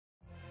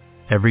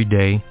Every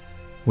day,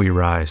 we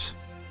rise,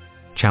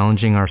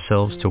 challenging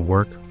ourselves to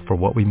work for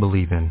what we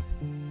believe in.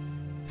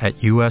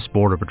 At U.S.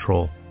 Border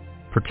Patrol,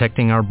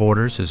 protecting our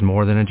borders is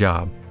more than a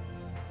job.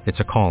 It's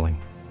a calling.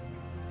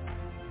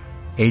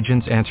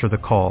 Agents answer the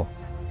call,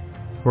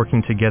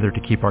 working together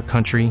to keep our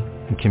country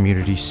and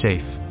communities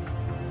safe.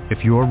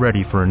 If you are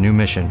ready for a new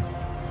mission,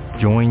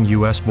 join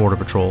U.S. Border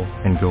Patrol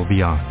and go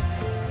beyond.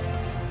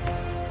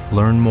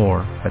 Learn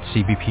more at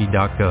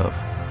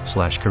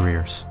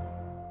cbp.gov/careers.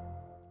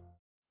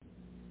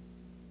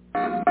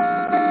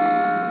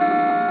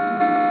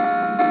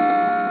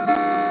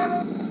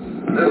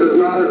 This is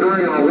not a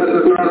drill. This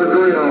is not a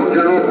drill.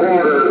 General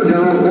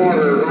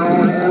quarters,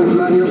 all hands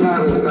on your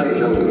battle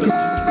stations.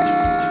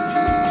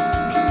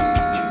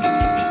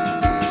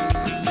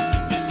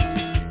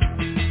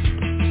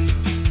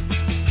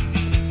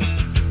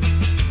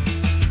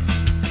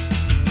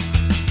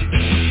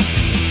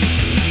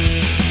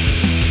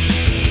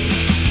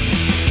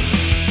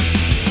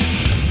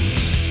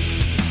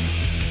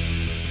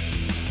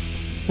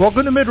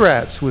 Welcome to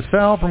Midrats with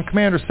Sal from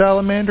Commander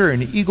Salamander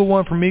and Eagle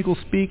One from Eagle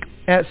Speak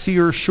at Sea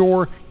or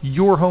Shore,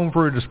 your home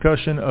for a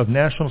discussion of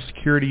national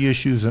security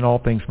issues and all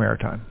things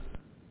maritime.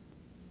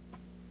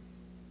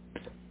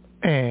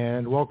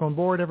 And welcome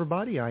aboard,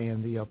 everybody. I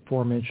am the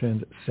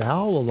aforementioned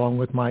Sal, along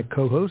with my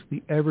co-host,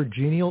 the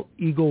ever-genial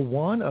Eagle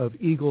One of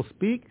Eagle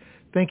Speak.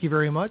 Thank you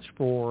very much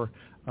for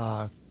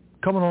coming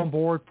on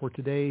board for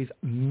today's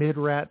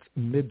Midrats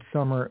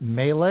Midsummer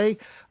Melee.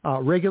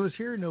 Regulars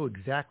here know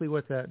exactly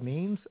what that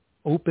means.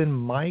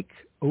 Open mic,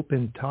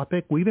 open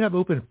topic. We even have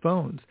open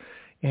phones.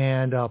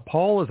 And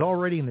Paul is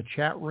already in the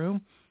chat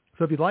room.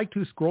 So if you'd like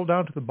to, scroll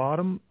down to the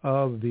bottom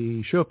of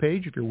the show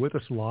page. If you're with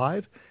us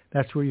live,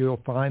 that's where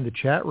you'll find the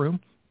chat room.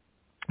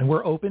 And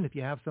we're open. If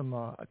you have some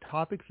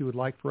topics you would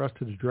like for us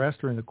to address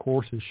during the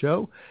course of the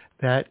show,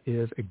 that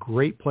is a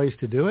great place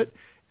to do it.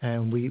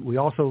 And we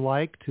also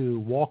like to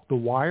walk the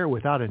wire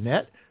without a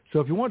net. So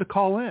if you want to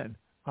call in,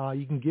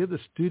 you can give the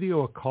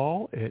studio a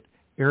call at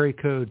area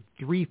code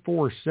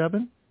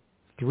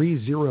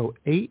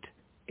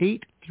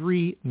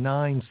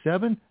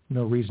 347-308-8397.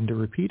 No reason to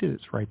repeat it.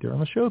 It's right there on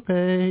the show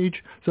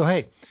page. So,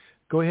 hey,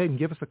 go ahead and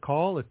give us a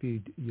call if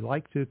you'd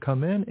like to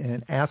come in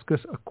and ask us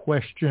a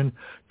question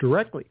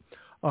directly.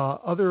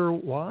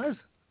 Otherwise,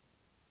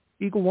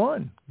 Eagle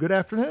One, good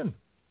afternoon.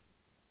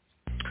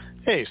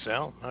 Hey,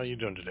 Sal. How are you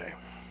doing today?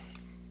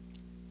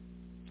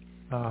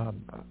 A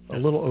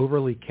little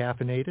overly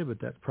caffeinated,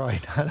 but that's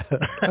probably not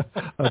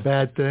a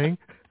bad thing.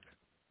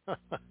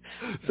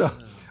 So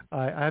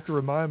I have to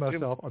remind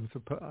myself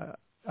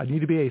I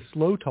need to be a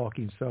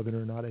slow-talking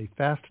Southerner, not a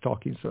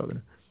fast-talking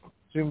Southerner.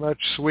 Too much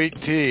sweet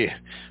tea,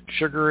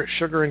 sugar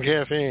and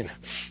caffeine.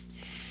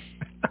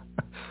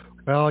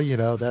 Well, you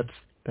know, that's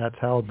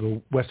how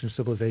the Western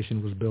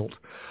civilization was built.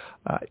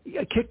 I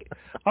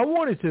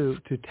wanted to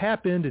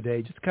tap in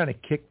today, just kind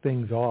of kick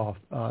things off.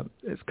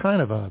 It's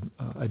kind of a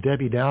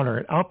Debbie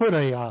Downer. I'll put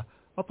a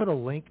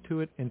link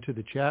to it into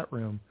the chat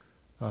room.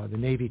 The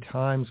Navy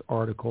Times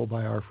article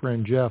by our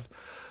friend Jeff.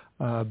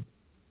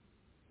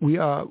 We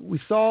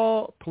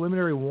saw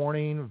preliminary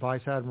warning.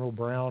 Vice Admiral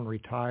Brown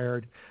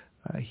retired.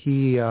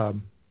 He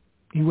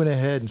went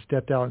ahead and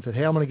stepped out and said,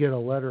 "Hey, I'm going to get a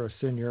letter of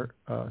censure,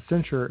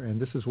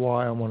 and this is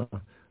why I want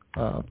to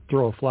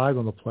throw a flag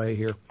on the play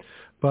here."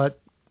 But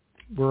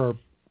we're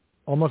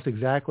almost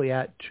exactly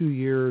at 2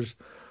 years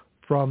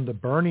from the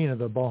burning of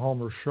the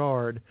Bonhomme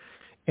Richard,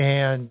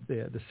 and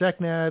the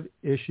SECNAV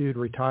issued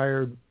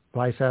retired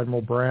Vice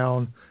Admiral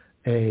Brown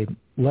a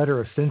letter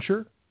of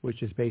censure,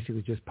 which is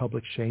basically just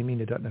public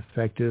shaming. It doesn't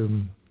affect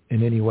him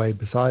in any way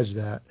besides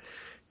that.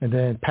 And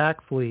then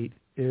PAC Fleet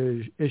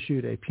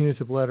issued a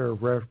punitive letter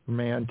of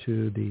reprimand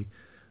to the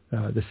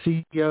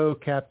CEO,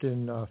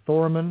 Captain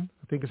Thorman,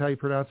 I think is how you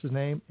pronounce his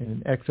name,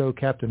 and XO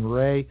Captain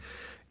Ray,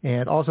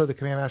 and also the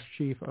Command Master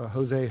Chief,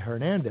 Jose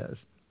Hernandez.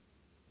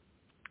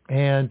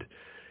 And,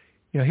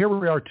 you know, here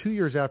we are 2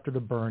 years after the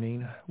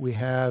burning. We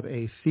have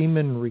a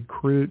seaman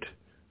recruit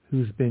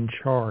who's been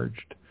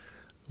charged.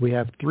 We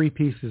have 3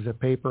 pieces of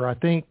paper. I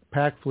think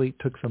PAC Fleet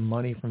took some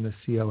money from the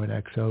CO and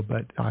XO,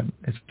 but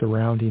it's the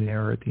rounding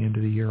error at the end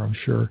of the year, I'm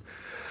sure.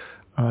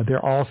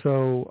 There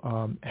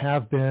also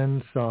have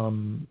been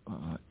some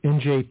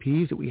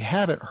NJPs that we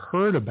haven't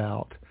heard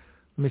about.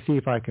 Let me see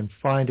if I can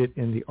find it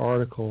in the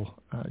article.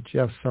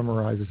 Jeff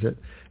summarizes it.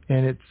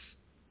 And it's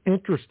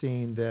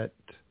interesting that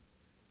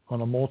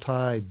on a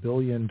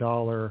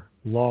multi-billion-dollar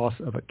loss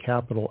of a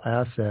capital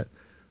asset,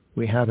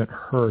 we haven't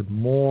heard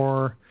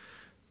more.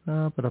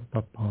 Let's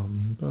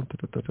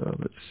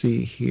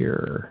see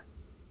here.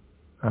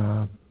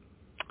 I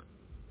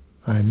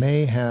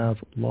may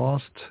have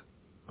lost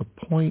a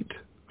point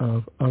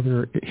of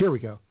other... Here we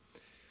go.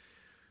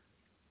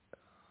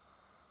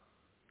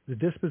 The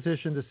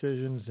disposition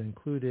decisions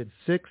included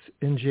 6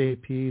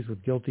 NJPs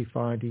with guilty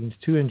findings,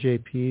 2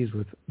 NJPs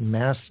with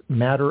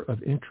matter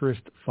of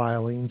interest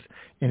filings,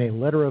 and a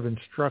letter of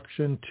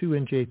instruction, 2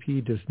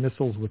 NJP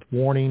dismissals with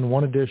warning,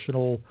 1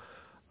 additional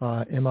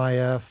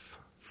MIF,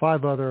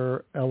 5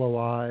 other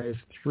LOIs,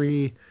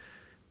 3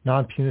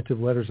 non-punitive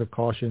letters of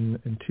caution,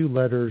 and 2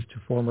 letters to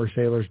former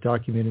sailors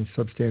documenting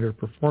substandard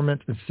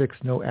performance, and 6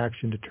 no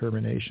action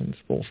determinations,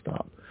 full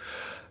stop.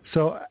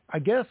 So I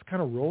guess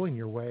kind of rolling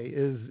your way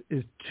is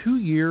 2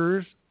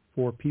 years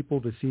for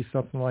people to see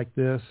something like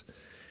this.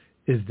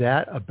 Is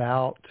that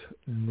about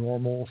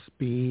normal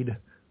speed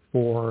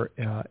for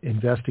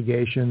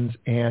investigations?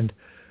 And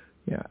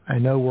yeah, I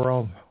know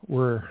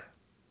we're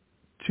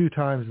 2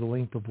 times the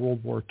length of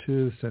World War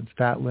II since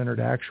Fat Leonard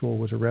Actual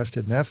was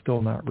arrested, and that's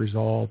still not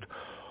resolved.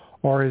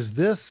 Or is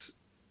this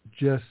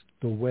just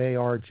the way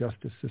our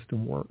justice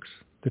system works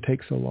to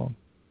take so long?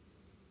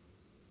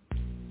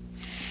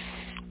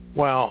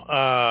 Well,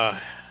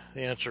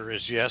 the answer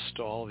is yes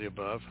to all of the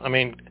above. I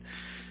mean,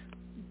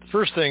 the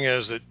first thing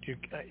is that,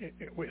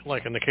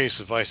 like in the case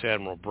of Vice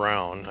Admiral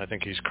Brown, I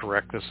think he's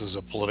correct. This is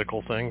a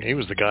political thing. He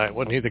was the guy,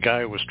 wasn't he? The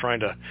guy who was trying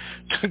to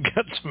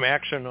get some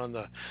action on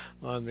the.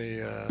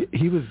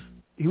 He was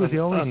the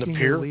only senior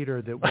pier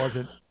leader that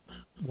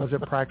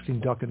wasn't practicing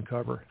duck and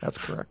cover. That's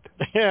correct.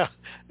 Yeah.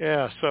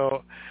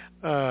 So,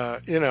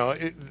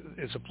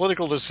 it's a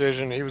political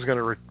decision. He was going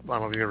to, I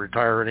don't know if he was going to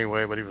retire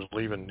anyway, but he was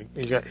leaving.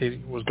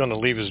 He was going to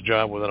leave his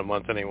job within a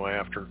month anyway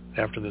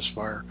after this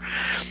fire.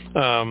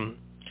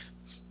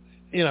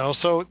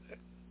 So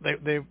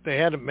they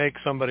had to make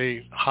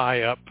somebody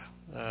high up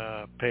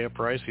pay a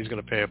price. He's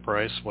going to pay a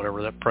price,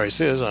 whatever that price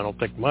is. I don't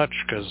think much,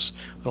 because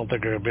I don't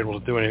think they're going to be able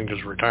to do anything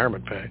because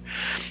retirement pay.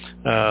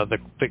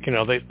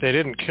 They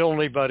didn't kill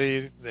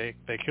anybody. They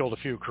killed a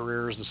few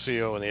careers, the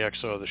CO and the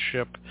XO of the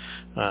ship.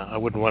 I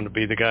wouldn't want to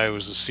be the guy who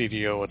was the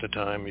CDO at the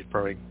time. He'd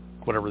probably,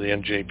 whatever the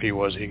NJP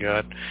was he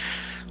got.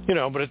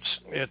 But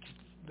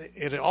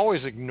it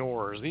always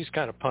ignores, these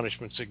kind of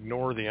punishments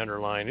ignore the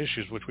underlying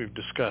issues, which we've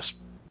discussed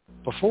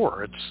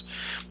before.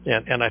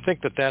 And I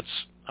think that's,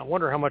 I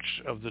wonder how much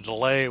of the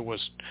delay was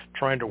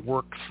trying to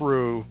work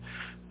through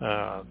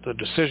the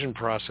decision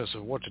process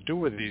of what to do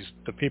with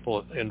the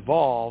people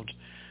involved,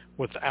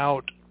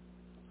 without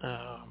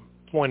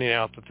pointing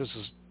out that this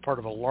is part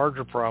of a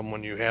larger problem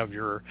when you have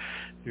your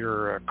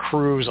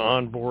crews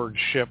on board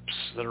ships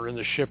that are in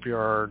the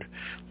shipyard,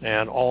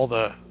 and all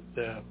the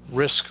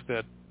risk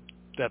that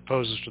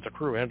poses to the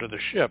crew and to the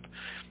ship,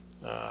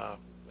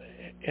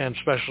 and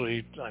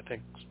especially, I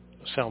think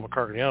Sal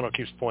Macarganiano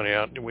keeps pointing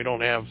out, we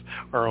don't have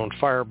our own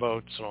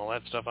fireboats and all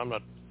that stuff. I'm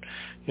not,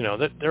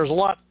 there's a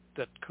lot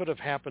that could have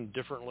happened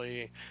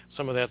differently.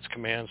 Some of that's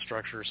command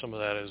structure. Some of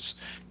that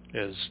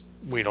is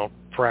we don't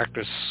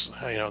practice,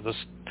 this.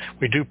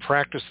 We do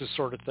practice this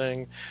sort of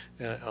thing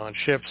on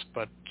ships,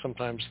 but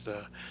sometimes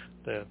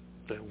the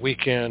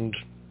weekend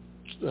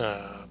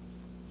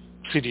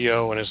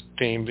CDO and his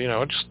team,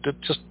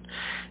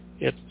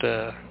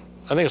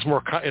 I think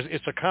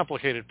it's a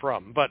complicated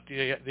problem. But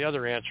the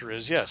other answer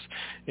is yes.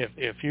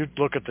 If you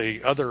look at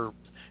the other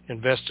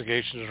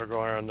investigations that are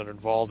going on that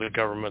involve the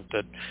government,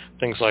 that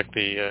things like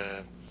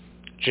the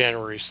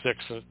January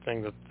 6th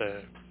thing, that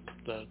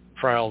the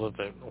trial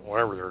that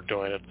whatever they're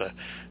doing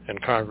in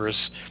Congress,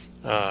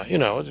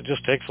 it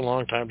just takes a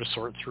long time to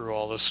sort through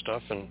all this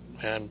stuff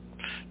and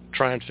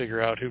try and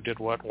figure out who did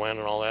what, when,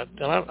 and all that.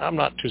 And I'm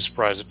not too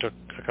surprised it took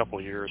a couple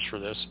of years for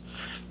this.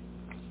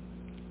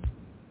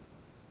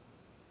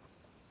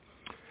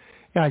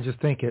 Yeah, I just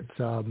think it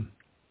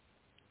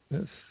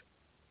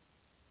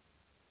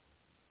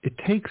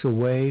takes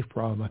away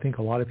from, I think,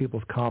 a lot of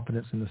people's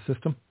confidence in the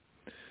system,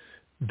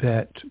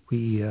 that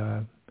we,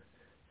 and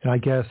I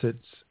guess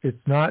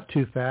it's not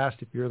too fast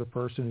if you're the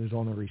person who's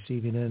on the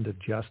receiving end of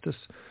justice,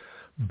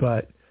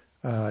 but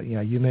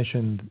you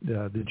mentioned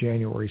the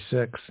January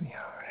 6th,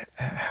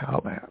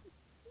 how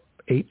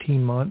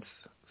 18 months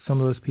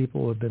some of those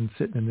people have been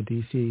sitting in the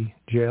D.C.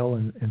 jail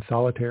in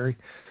solitary.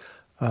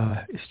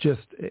 It's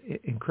just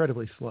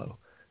incredibly slow.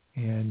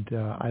 And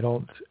I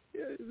don't,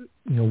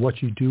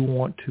 what you do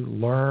want to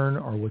learn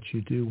or what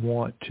you do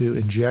want to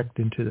inject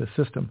into the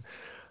system,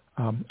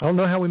 I don't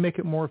know how we make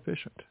it more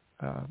efficient.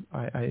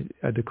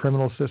 The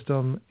criminal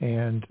system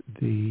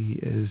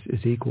is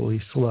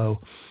equally slow.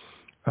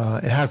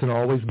 It hasn't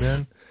always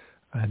been,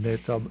 and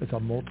it's a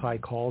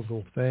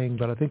multi-causal thing.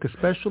 But I think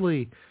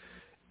especially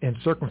in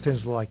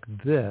circumstances like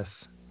this,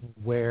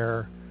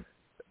 where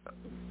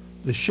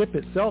the ship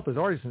itself has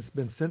already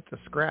been sent to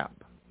scrap.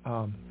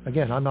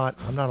 Again, I'm not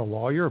a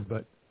lawyer,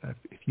 but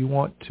if you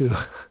want to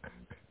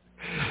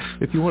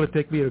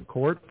take me to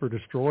court for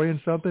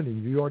destroying something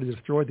and you already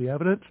destroyed the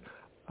evidence,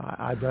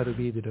 I'd rather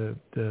be the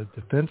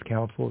defense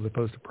counsel as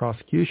opposed to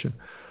prosecution.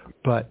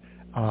 But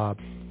I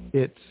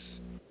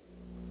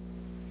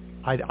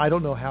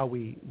don't know how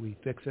we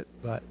fix it,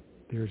 but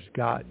there's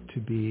got to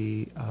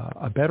be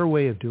a better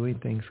way of doing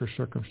things for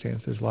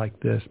circumstances like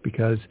this,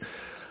 because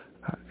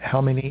how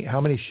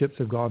many ships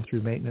have gone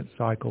through maintenance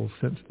cycles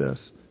since this,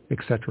 et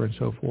cetera, and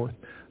so forth?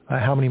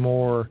 How many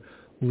more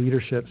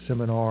leadership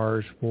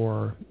seminars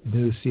for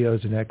new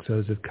COs and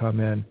XOs have come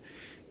in?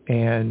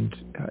 And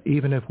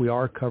even if we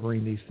are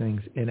covering these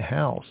things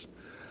in-house,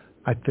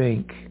 I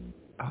think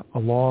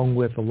along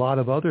with a lot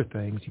of other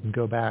things, you can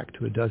go back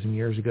to a dozen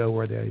years ago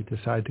where they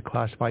decided to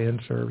classify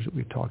in-serves that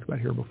we've talked about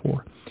here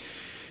before,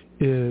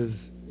 is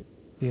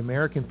the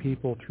American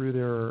people, through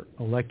their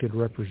elected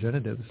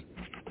representatives,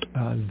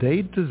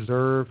 they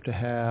deserve to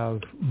have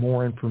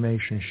more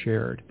information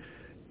shared.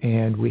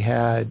 And we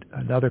had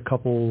another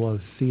couple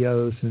of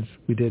COs since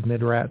we did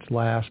MIDRATS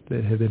last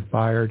that have been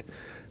fired.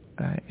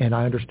 And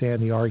I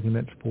understand the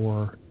arguments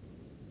for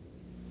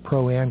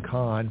pro and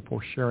con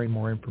for sharing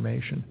more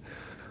information.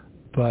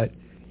 But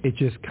it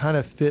just kind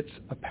of fits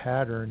a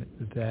pattern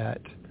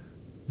that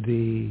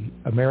the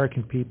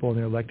American people and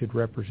their elected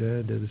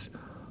representatives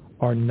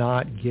are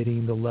not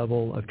getting the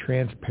level of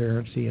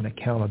transparency and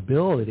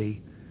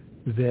accountability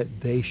that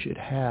they should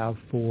have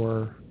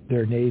for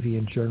their Navy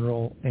in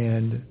general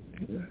and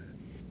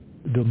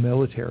the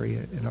military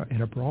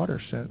in a broader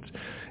sense,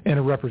 and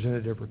a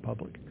representative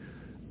republic.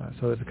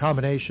 So it's a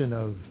combination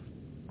of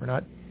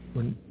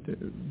when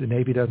the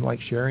Navy doesn't like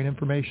sharing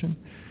information,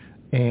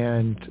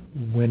 and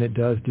when it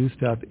does do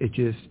stuff, it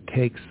just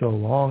takes so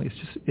long.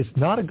 It's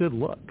not a good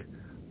look.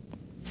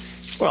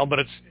 Well, but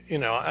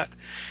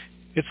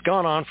it's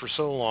gone on for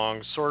so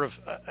long, sort of.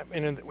 I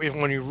mean,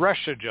 when you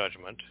rush to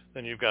judgment,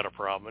 then you've got a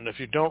problem. And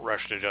if you don't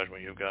rush to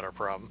judgment, you've got a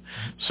problem.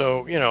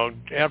 So,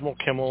 Admiral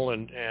Kimmel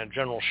and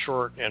General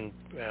Short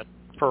at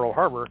Pearl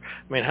Harbor,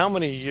 I mean, how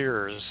many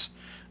years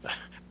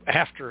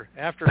after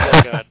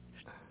they got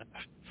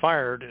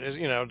fired,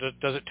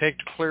 does it take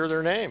to clear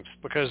their names?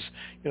 Because,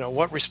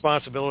 what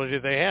responsibility do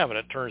they have? And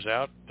it turns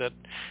out that,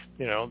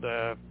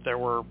 there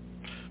were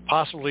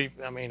possibly,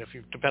 I mean, if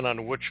you depend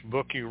on which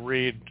book you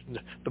read,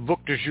 the book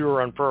du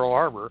jour on Pearl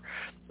Harbor,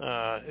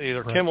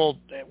 either right. Kimmel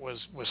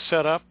was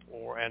set up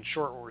and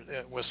Short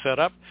was set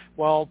up,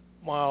 while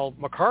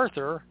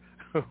MacArthur,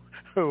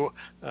 who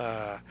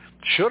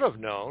should have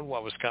known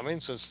what was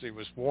coming since he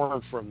was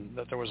warned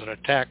that there was an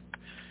attack,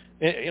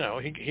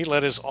 he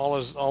let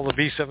all the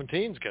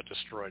B-17s get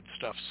destroyed and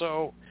stuff.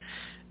 So,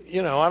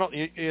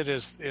 it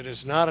is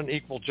not an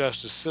equal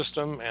justice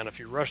system, and if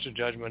you rush to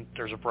judgment,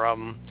 there's a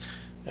problem.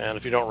 And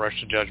if you don't rush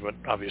to judgment,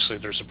 obviously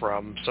there's a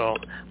problem. So,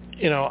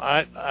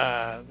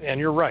 and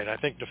you're right. I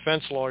think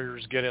defense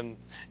lawyers get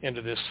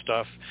into this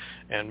stuff,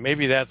 and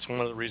maybe that's one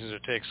of the reasons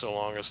it takes so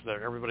long is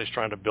that everybody's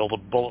trying to build a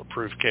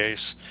bulletproof case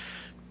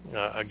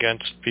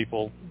against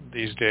people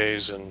these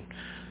days, and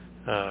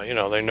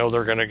they know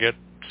they're going to get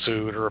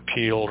sued or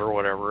appealed or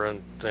whatever,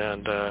 and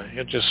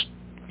it just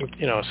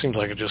it seems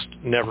like it just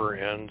never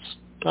ends.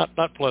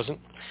 Not pleasant.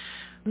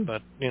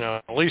 But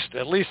at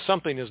least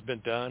something has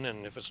been done,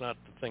 and if it's not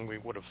the thing we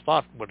would have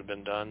thought would have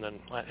been done, then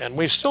and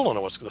we still don't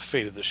know what's the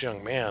fate of this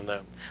young man,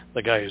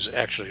 the guy who's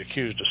actually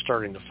accused of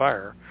starting the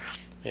fire.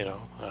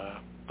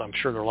 I'm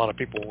sure there are a lot of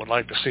people who would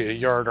like to see a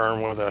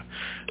yardarm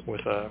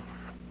with a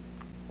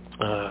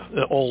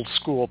old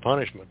school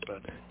punishment,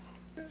 but.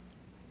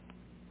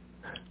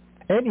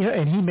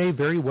 And he may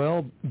very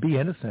well be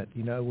innocent.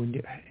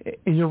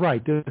 And you're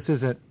right. This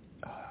isn't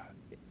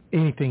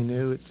anything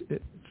new.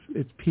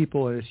 It's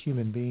people as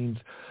human beings.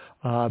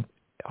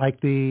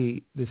 Like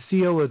the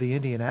CO of the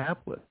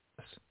Indianapolis,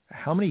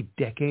 how many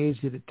decades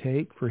did it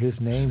take for his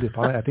name to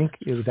find? I think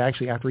it was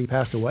actually after he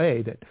passed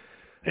away that.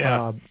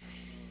 Yeah.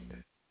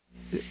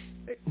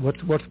 What's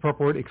the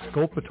proper word?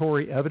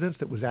 Exculpatory evidence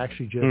that was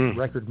actually just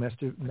record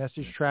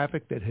message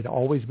traffic that had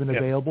always been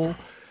available.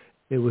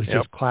 It was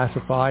just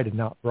classified and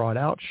not brought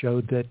out.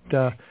 Showed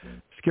that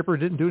Skipper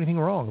didn't do anything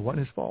wrong. It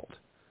wasn't his fault.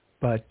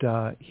 But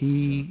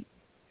he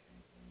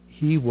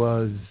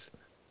was,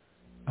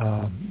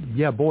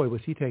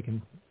 was he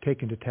taken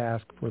to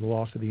task for the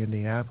loss of the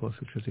Indianapolis,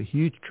 which was a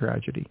huge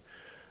tragedy.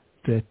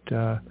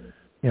 That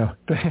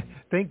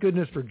thank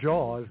goodness for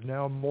Jaws.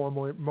 Now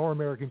more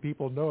American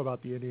people know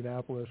about the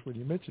Indianapolis when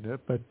you mention it.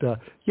 But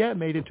it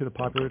made it to the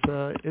popular.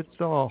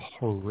 It's all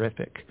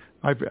horrific.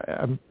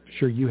 I'm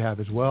sure you have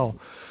as well.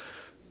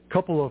 A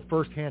couple of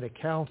firsthand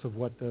accounts of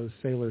what those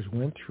sailors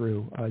went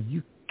through.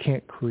 You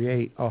can't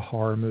create a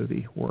horror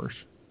movie worse.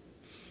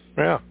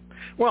 Yeah.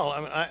 Well, I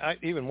mean, I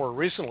even more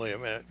recently,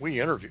 we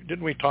interviewed,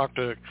 didn't we talk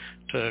to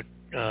the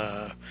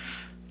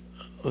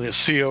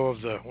CO of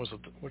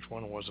which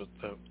one was it?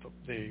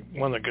 The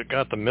one that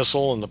got the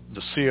missile, and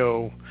the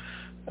CO,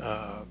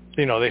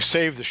 they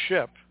saved the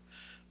ship,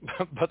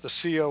 but the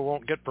CO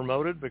won't get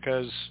promoted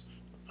because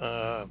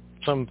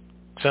some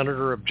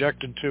senator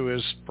objected to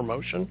his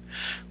promotion.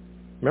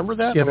 Remember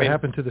that? Yeah, that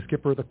happened to the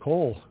skipper of the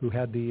Cole, who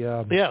had the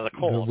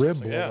Cole, the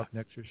rib blown up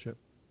next to his ship.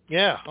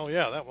 Yeah. Oh,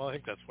 yeah. I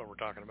think that's what we're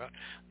talking about.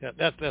 Yeah,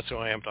 that's who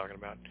I am talking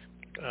about.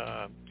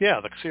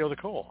 The CO of the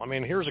Cole. I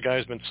mean, here's a guy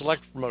who's been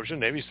selected for promotion.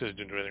 Navy says he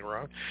didn't do anything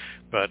wrong,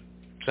 but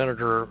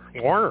Senator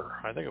Warner,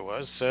 I think it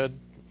was, said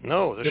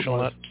no. This shall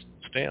not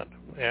stand.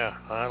 Yeah,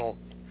 I don't.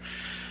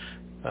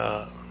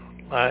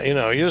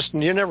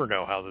 You never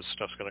know how this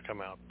stuff's going to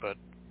come out, but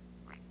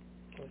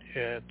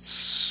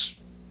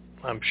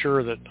I'm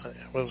sure that,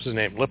 what was his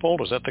name?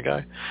 Lippold? Was that the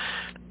guy?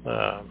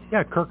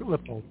 Kirk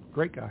Lippold.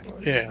 Great guy.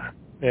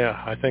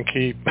 Yeah, I think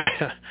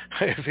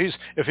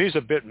if he's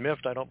a bit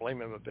miffed, I don't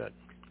blame him a bit.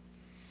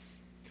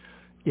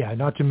 Yeah,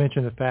 not to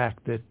mention the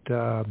fact that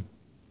to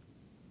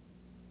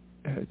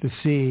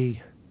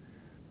see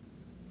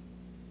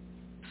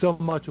so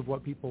much of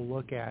what people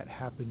look at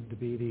happened to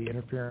be the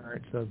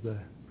interference of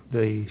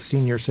the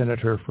senior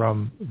senator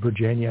from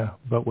Virginia.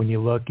 But when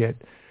you look at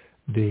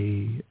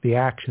the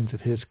actions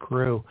of his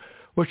crew,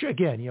 which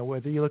again,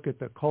 whether you look at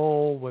the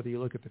Cole, whether you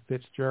look at the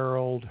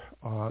Fitzgerald,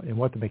 and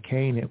what the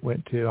McCain it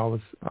went to, I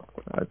was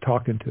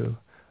talking to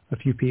a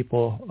few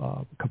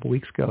people a couple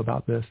weeks ago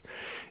about this,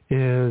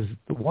 is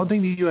the one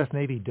thing the U.S.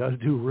 Navy does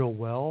do real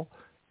well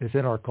is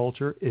in our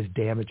culture is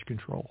damage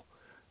control.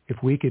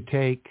 If we could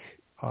take,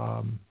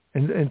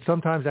 and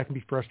sometimes that can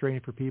be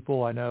frustrating for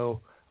people. I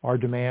know our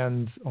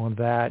demands on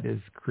that is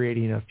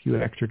creating a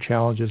few extra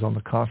challenges on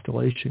the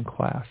Constellation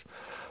class.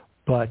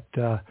 But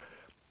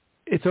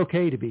it's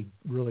okay to be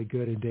really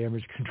good in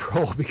damage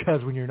control,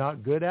 because when you're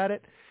not good at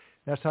it,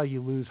 that's how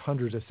you lose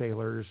hundreds of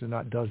sailors and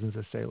not dozens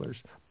of sailors.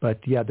 But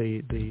yeah,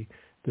 the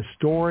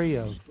story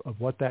of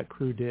what that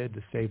crew did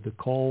to save the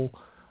Cole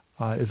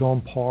is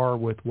on par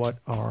with what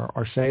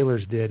our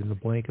sailors did in the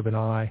blink of an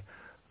eye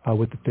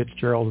with the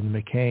Fitzgerald and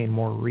the McCain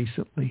more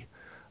recently.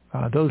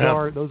 Those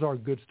are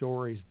good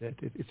stories. That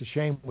it's a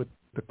shame with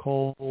the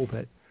Cole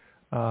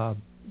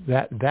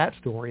that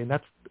story, and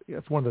that's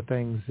one of the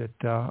things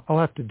that I'll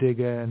have to dig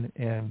in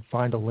and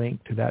find a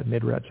link to that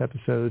mid-reps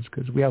episodes,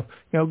 because we have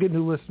get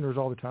new listeners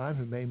all the time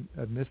who may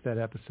have missed that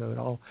episode.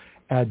 I'll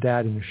add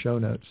that in the show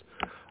notes.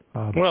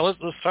 Well, let's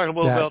talk a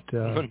little about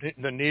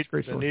the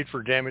need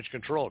for damage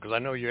control, because I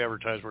know you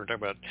advertised we were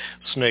talking about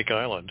Snake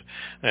Island,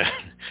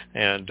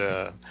 and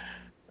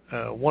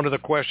one of the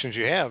questions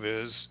you have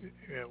is,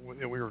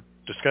 we were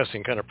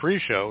discussing kind of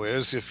pre-show,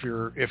 is if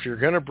you're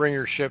going to bring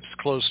your ships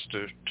close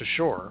to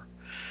shore,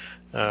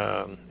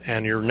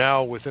 and you're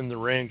now within the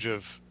range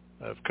of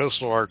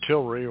coastal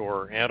artillery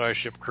or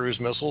anti-ship cruise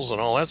missiles and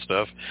all that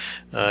stuff,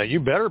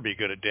 you better be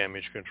good at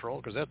damage control,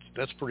 because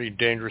that's a pretty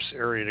dangerous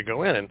area to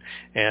go in.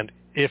 And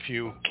if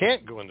you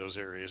can't go in those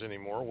areas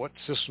anymore, what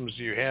systems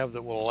do you have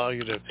that will allow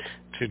you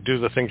to do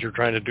the things you're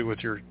trying to do with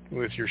your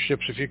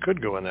ships if you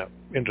could go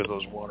into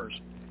those waters?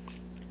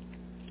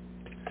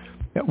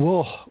 Yeah,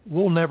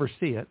 we'll never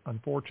see it,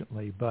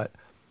 unfortunately, but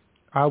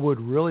I would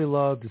really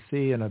love to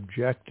see an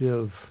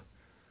objective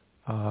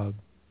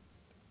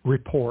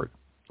report,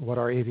 what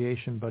our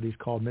aviation buddies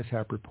call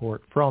mishap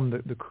report, from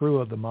the crew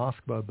of the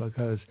Moskva,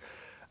 because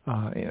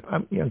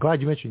I'm glad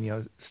you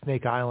mentioned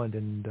Snake Island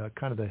and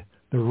kind of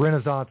the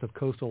renaissance of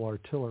coastal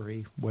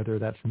artillery, whether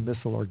that's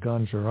missile or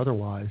guns or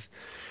otherwise,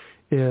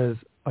 is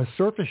a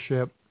surface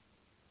ship.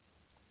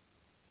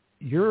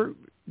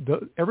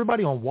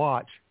 Everybody on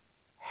watch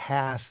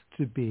has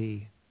to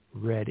be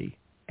ready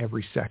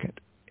every second,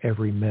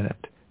 every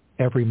minute,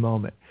 every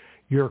moment.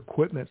 Your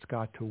equipment's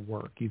got to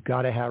work. You've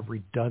got to have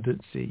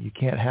redundancy. You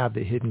can't have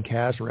the hidden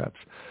CAS reps,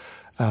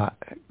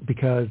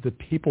 because the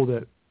people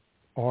that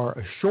are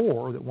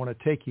ashore that want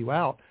to take you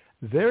out,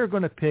 they're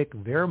going to pick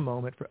their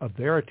moment of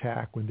their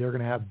attack when they're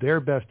going to have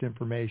their best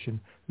information,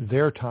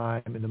 their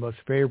time, and the most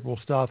favorable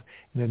stuff,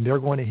 and then they're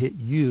going to hit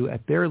you at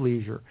their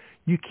leisure.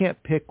 You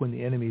can't pick when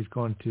the enemy is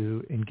going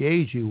to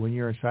engage you when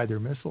you're inside their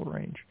missile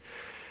range.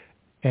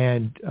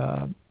 And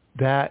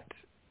that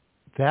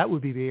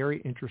would be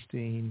very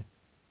interesting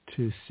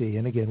to see.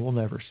 And again, we'll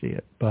never see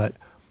it. But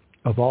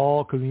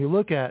because when you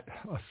look at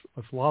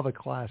a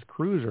Slava-class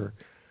cruiser,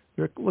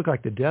 they look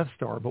like the Death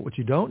Star, but what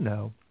you don't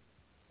know,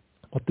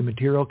 what the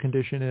material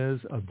condition is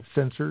of the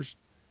sensors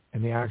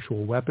and the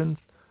actual weapons,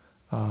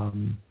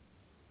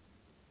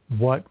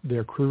 what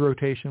their crew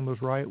rotation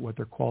was right, what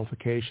their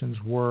qualifications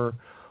were,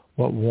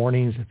 what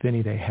warnings, if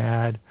any, they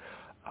had.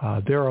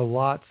 There are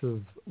lots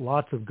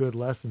of good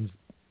lessons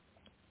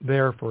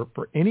there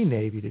for any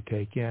Navy to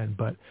take in.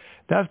 But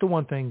that's the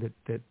one thing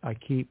that I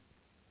keep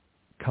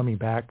coming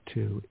back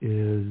to,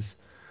 is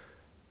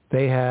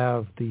they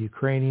have the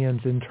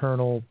Ukrainians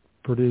internal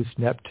produced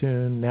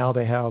Neptune. Now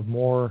they have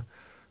more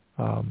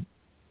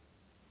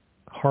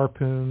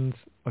harpoons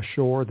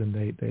ashore than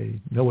they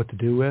know what to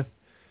do with.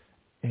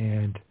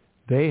 And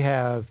they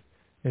have,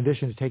 in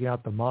addition to taking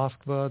out the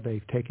Moskva,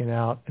 they've taken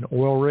out an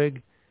oil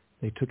rig.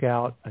 They took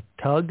out a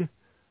tug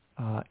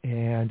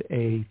and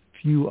a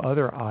few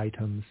other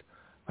items.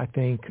 I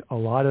think a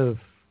lot of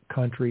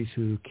countries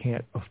who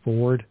can't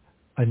afford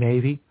a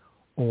Navy,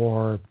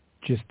 or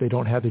just they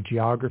don't have the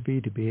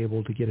geography to be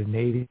able to get a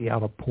Navy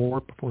out of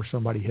port before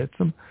somebody hits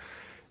them,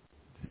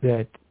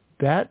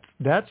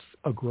 that's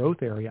a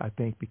growth area, I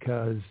think,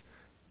 because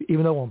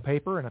even though on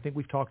paper, and I think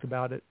we've talked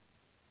about it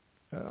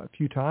a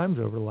few times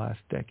over the last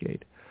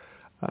decade,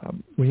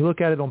 when you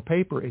look at it on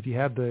paper, if you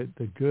have the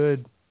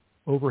good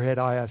overhead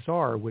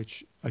ISR, which,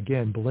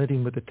 again,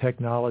 blending with the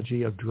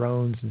technology of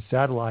drones and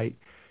satellite,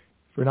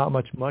 for not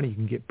much money, you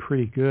can get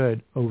pretty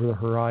good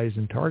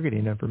over-the-horizon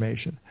targeting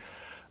information.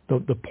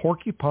 The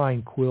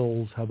porcupine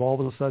quills have all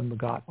of a sudden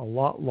got a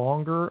lot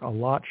longer, a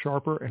lot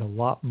sharper, and a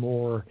lot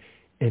more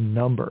in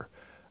number.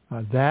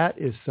 That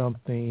is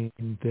something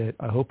that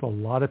I hope a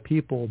lot of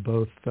people,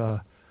 both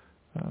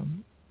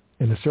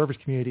in the service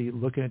community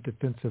looking at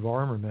defensive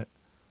armament,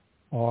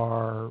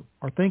 are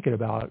thinking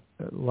about.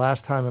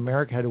 Last time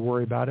America had to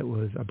worry about it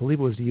was, I believe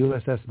it was the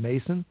USS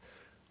Mason,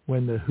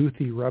 when the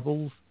Houthi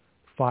rebels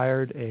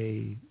fired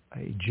a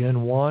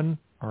Gen 1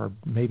 or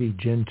maybe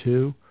Gen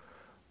 2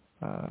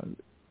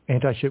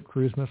 anti-ship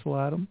cruise missile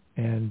at them,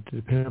 and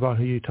depending upon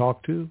who you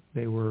talk to,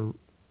 they were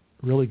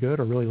really good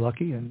or really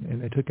lucky,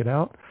 and they took it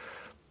out.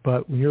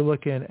 But when you're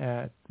looking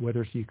at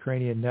whether it's the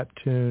Ukrainian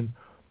Neptune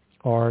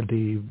or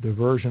the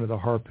version of the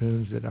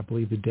Harpoons that I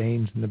believe the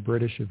Danes and the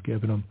British have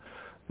given them,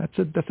 that's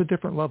a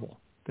different level.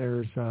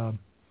 There's a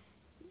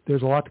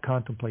lot to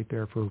contemplate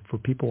there for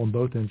people on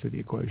both ends of the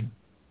equation.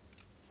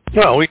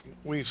 Well,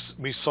 we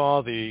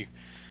saw the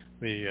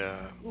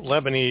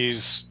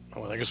Lebanese,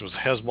 I guess it was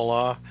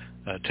Hezbollah,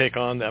 take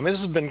on them. I mean,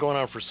 this has been going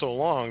on for so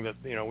long that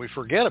we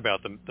forget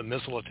about the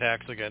missile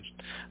attacks against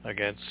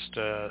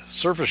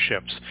surface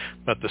ships.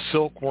 But the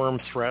Silkworm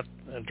threat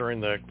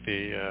during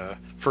the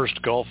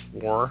first Gulf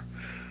War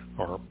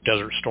or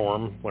Desert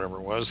Storm, whatever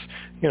it was,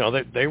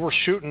 they were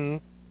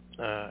shooting,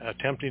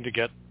 attempting to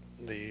get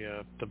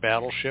the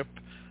battleship.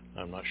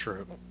 I'm not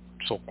sure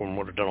Silkworm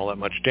would have done all that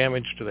much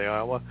damage to the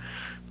Iowa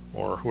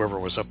or whoever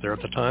was up there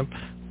at the time,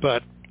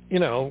 but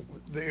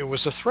it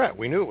was a threat.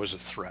 We knew it was a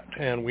threat,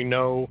 and we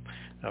know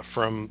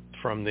from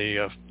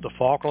the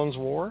Falklands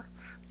War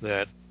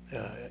that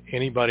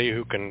anybody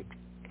who can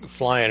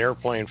fly an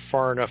airplane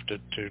far enough to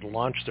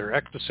launch their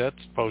Exocets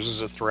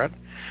poses a threat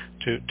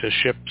to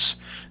ships.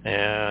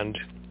 And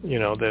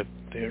that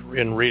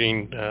in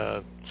reading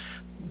the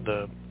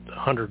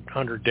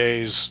 100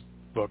 Days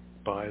book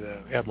by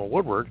the Admiral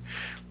Woodward,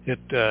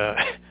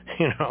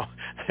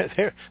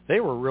 they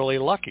were really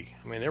lucky.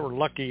 I mean, they were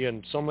lucky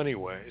in so many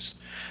ways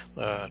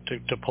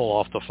to pull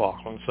off the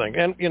Falklands thing.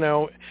 And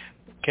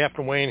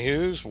Captain Wayne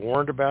Hughes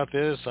warned about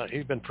this.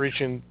 He's been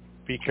preaching,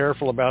 be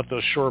careful about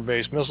those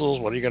shore-based missiles.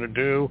 What are you going to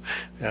do?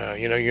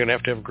 You're going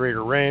to have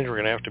greater range. We're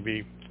going to have to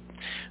be.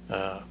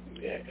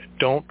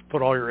 Don't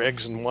put all your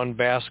eggs in one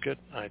basket,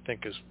 I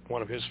think, is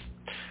one of his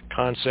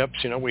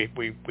concepts.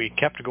 We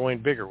kept going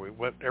bigger. We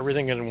put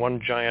everything in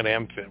one giant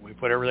amphib. We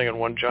put everything in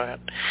one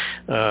giant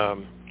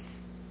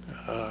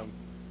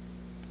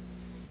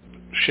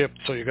ship.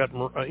 So you got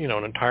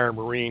an entire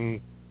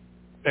Marine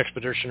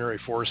expeditionary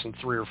force and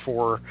 3 or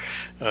 4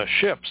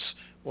 ships.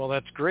 Well,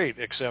 that's great,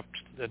 except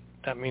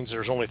that means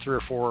there's only 3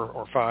 or 4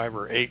 or 5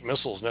 or 8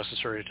 missiles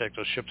necessary to take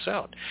those ships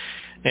out.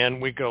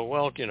 And we go,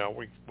 well,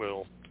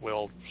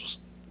 we'll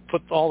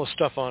put all the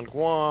stuff on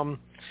Guam,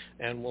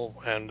 and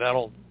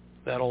that'll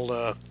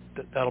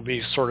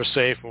be sort of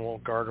safe, and we'll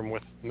guard them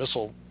with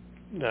missile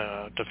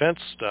defense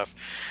stuff.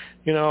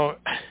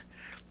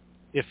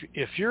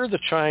 If you're the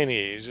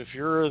Chinese, if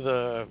you're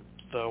the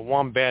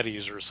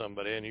Wombatis or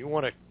somebody, and you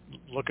want to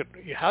look at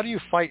how do you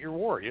fight your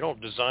war? You don't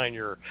design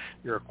your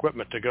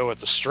equipment to go at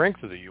the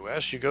strength of the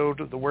U.S. You go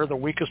to where the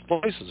weakest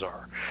places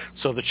are.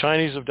 So the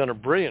Chinese have done a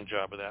brilliant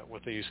job of that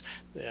with these.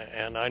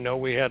 And I know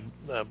we had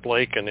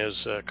Blake and his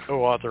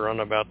co-author on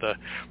about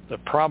the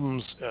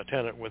problems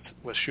attendant with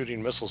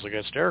shooting missiles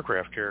against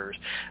aircraft carriers.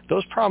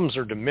 Those problems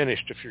are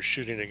diminished if you're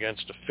shooting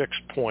against a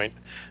fixed point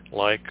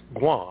like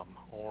Guam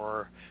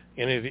or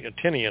any of the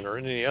Tinian or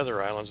any of the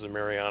other islands of the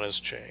Marianas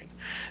chain.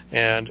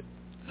 And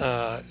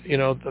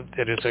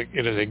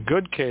it is a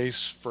good case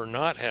for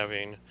not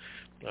having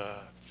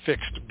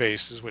fixed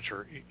bases, which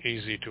are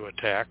easier to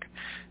attack.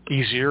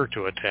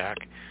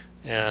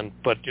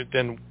 But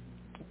then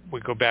we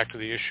go back to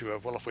the issue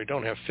of, well, if we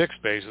don't have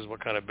fixed bases, what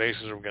kind of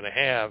bases are we going to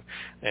have,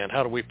 and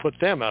how do we put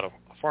them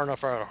far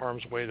enough out of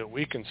harm's way that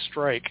we can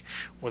strike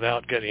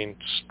without getting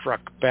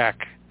struck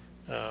back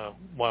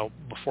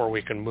before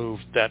we can move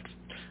that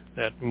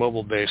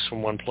mobile base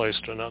from one place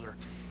to another.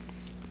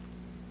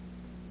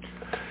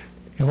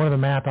 And one of the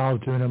math I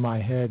was doing in my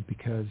head,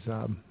 because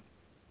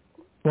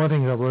one of the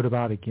things I wrote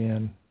about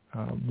again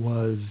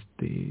was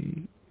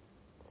the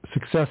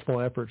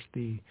successful efforts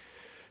the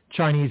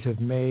Chinese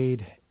have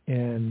made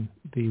in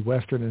the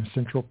Western and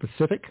Central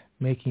Pacific,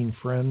 making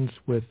friends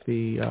with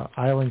the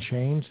island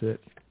chains that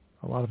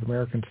a lot of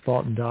Americans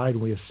fought and died.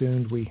 We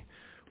assumed we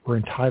were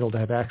entitled to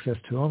have access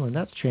to them, and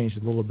that's changed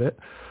a little bit.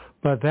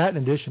 But that,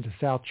 in addition to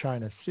South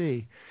China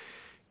Sea,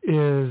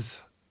 is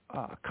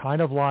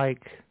kind of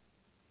like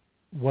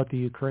what the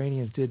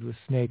Ukrainians did with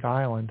Snake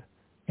Island,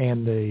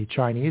 and the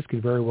Chinese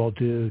could very well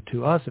do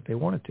to us if they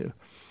wanted to.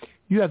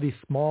 You have these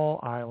small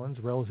islands,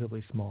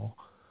 relatively small,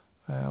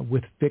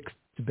 with fixed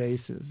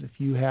bases. If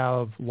you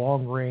have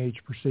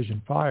long-range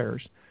precision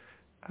fires,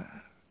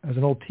 as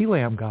an old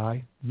TLAM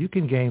guy, you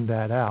can game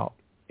that out,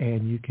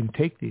 and you can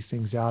take these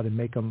things out and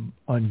make them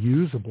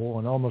unusable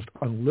and almost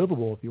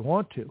unlivable if you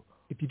want to.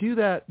 If you do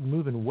that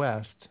moving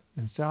west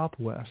and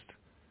southwest,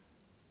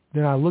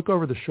 then I look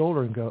over the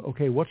shoulder and go,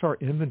 okay, what's our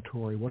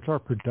inventory? What's our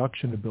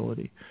production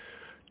ability?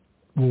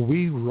 Will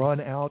we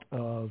run out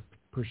of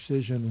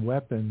precision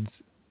weapons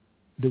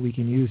that we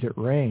can use at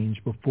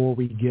range before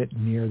we get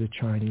near the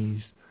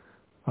Chinese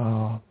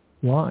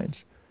lines?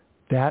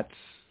 That's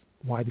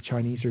why the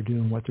Chinese are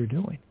doing what they're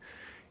doing.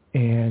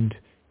 And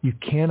we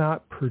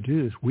cannot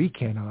produce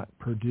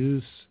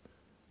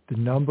the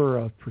number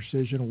of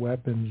precision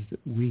weapons that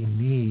we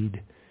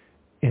need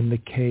in the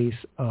case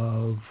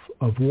of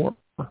war.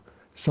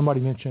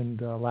 Somebody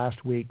mentioned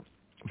last week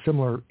a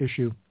similar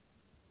issue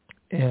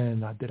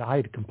and that I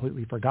had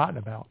completely forgotten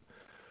about.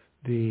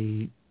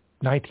 The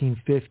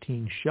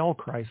 1915 shell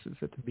crisis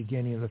at the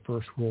beginning of the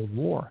First World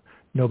War.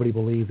 Nobody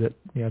believed that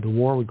the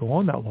war would go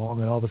on that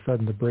long, and all of a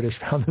sudden the British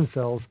found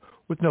themselves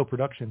with no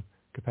production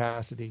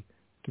capacity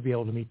to be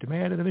able to meet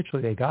demand, and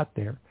eventually they got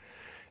there.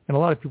 And a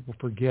lot of people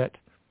forget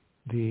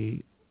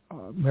the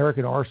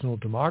American arsenal of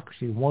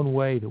democracy. One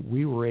way that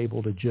we were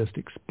able to just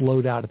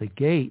explode out of the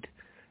gate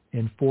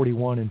in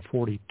 41 and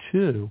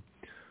 42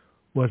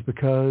 was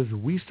because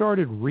we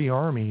started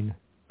rearming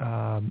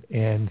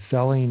and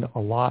selling a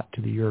lot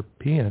to the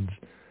Europeans,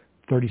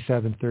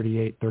 37,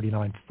 38,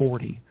 39,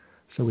 40.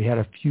 So we had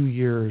a few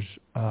years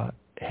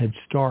head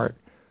start.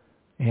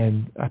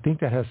 And I think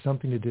that has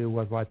something to do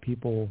with why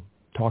people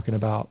talking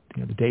about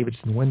the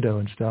Davidson window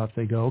and stuff,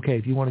 they go, okay,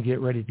 if you want to get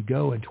ready to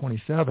go in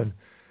 27,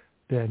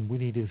 then we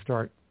need to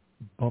start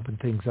bumping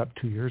things up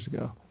 2 years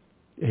ago.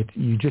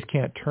 You just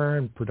can't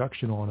turn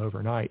production on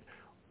overnight.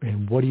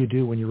 And what do you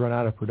do when you run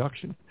out of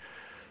production?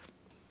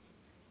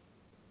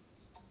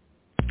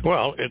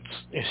 Well, it's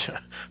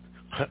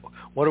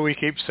what do we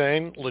keep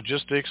saying?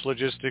 Logistics.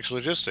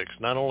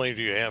 Not only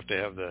do you have to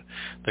have the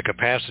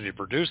capacity to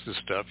produce this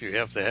stuff, you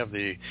have to have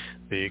the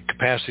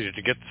capacity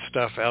to get the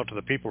stuff out to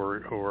the people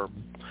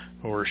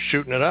who are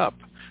shooting it up.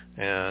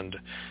 And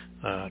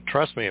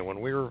trust me,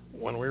 when we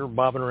were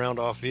bobbing around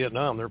off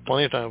Vietnam, there were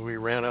plenty of times we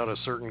ran out of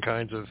certain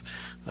kinds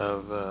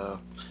of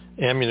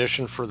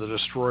ammunition for the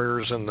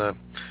destroyers and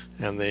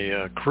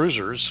the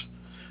cruisers.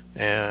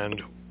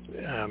 And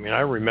I mean,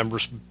 I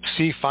remember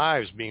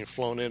C-5s being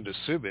flown into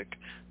Subic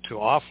to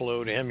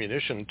offload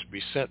ammunition to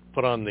be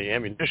put on the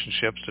ammunition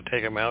ships to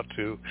take them out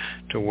to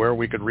where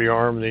we could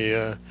rearm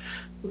the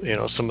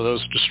some of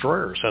those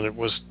destroyers. And it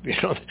was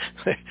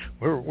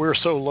we were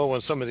so low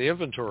on some of the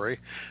inventory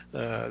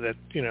that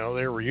they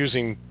were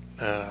using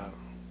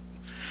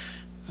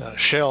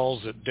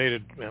shells that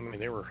dated. I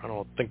mean, I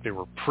don't think they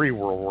were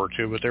pre-World War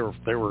II, but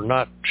they were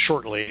not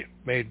shortly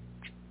made.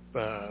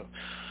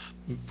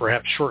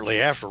 Perhaps shortly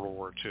after World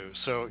War II.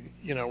 So,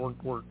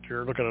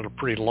 you're looking at a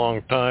pretty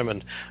long time,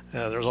 and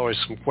there's always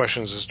some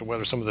questions as to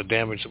whether some of the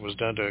damage that was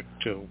done to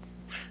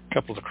a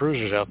couple of the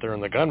cruisers out there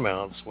and the gun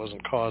mounts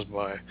wasn't caused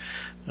by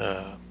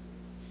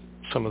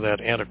some of that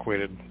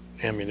antiquated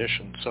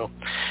ammunition. So,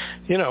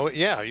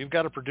 you've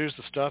got to produce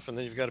the stuff, and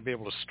then you've got to be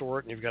able to store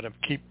it, and you've got to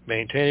keep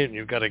maintaining it, and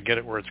you've got to get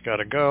it where it's got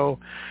to go,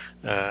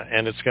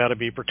 and it's got to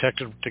be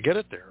protected to get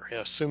it there.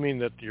 Assuming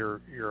that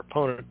your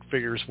opponent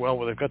figures, well,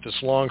 they've got this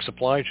long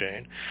supply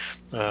chain,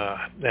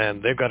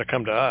 and they've got to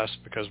come to us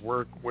because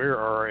we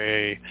are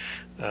a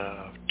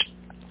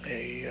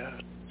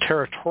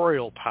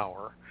territorial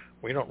power.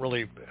 We don't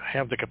really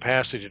have the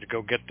capacity to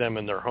go get them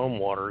in their home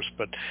waters,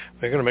 but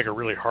they're going to make it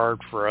really hard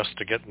for us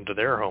to get into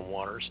their home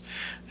waters.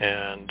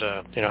 And,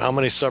 how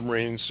many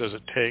submarines does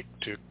it take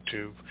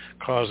to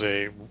cause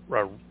a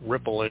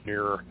ripple in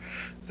your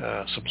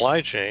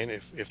supply chain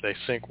if they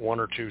sink one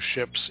or two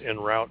ships en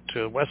route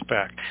to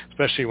Westpac,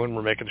 especially when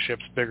we're making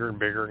ships bigger and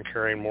bigger and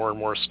carrying more and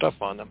more stuff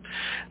on them?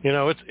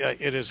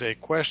 It is a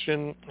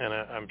question, and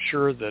I'm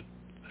sure that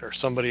or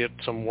somebody at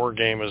some war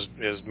game is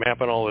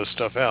mapping all this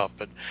stuff out.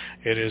 But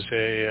it is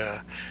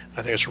I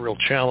think it's a real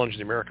challenge.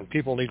 The American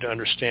people need to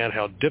understand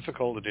how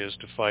difficult it is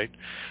to fight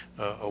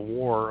a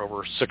war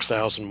over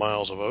 6,000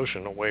 miles of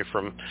ocean away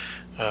from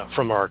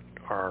our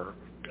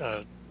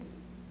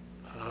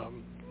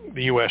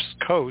the U.S.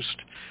 coast,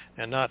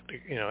 and not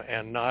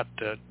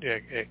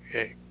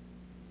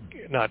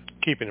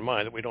keeping in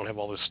mind that we don't have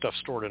all this stuff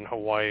stored in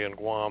Hawaii and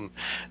Guam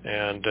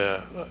and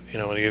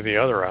any of the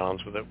other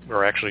islands that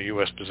are actually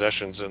U.S.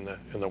 possessions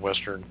in the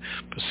Western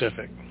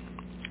Pacific.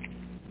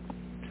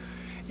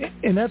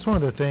 And that's one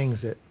of the things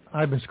that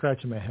I've been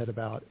scratching my head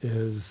about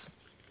is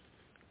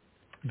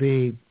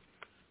the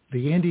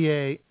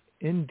NDAA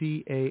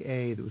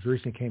that was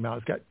recently came out.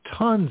 It's got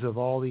tons of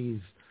all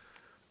these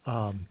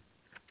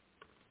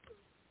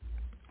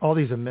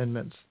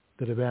amendments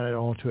that have added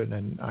onto it,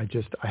 and I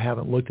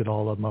haven't looked at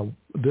all of them.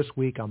 This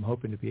week I'm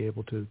hoping to be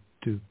able to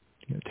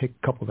take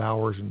a couple of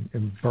hours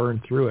and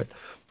burn through it.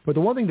 But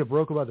the one thing that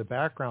broke about the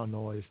background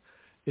noise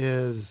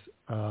is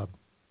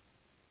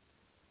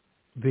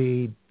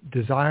the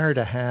desire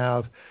to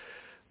have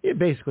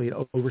basically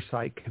an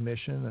oversight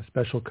commission, a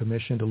special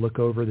commission to look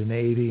over the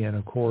Navy, and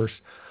of course,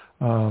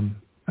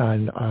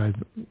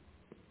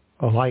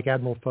 I like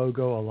Admiral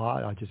Fogo a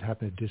lot. I just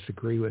happen to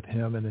disagree with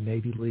him and the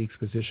Navy League's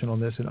position on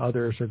this, and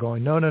others are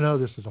going, no,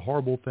 this is a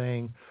horrible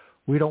thing.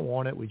 We don't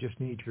want it. We just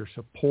need your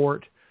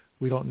support.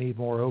 We don't need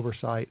more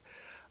oversight.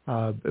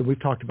 We've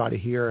talked about it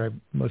here.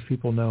 Most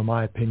people know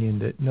my opinion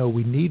that, no,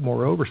 we need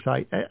more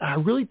oversight. I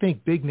really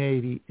think Big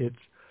Navy, it's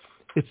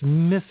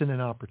missing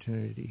an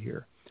opportunity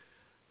here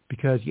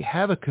because you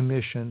have a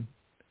commission,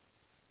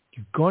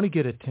 you're going to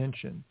get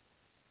attention.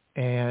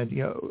 And,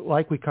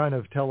 like we kind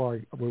of tell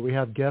where we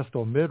have guests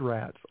on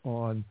MidRats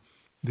on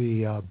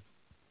in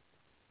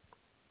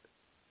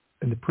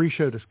the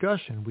pre-show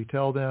discussion, we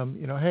tell them,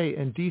 hey,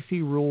 and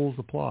DC rules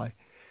apply.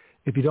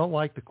 If you don't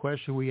like the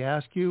question we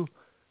ask you,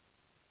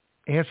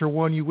 answer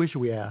one you wish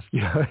we asked.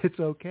 It's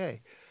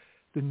okay.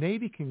 the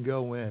Navy can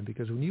go in,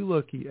 because when you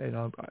look,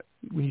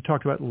 when you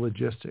talk about the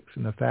logistics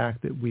and the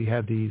fact that we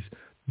have these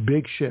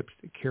big ships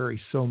that carry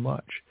so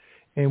much,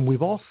 and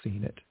we've all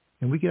seen it,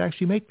 and we could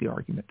actually make the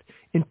argument.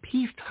 In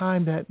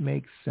peacetime, that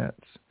makes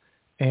sense.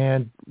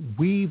 And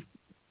we've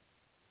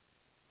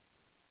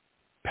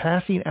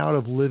passing out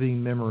of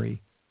living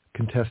memory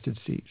contested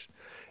seas.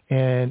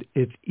 And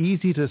it's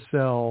easy to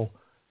sell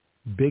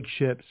big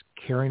ships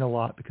carrying a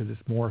lot because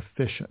it's more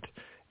efficient.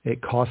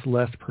 It costs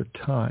less per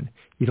ton.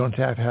 You don't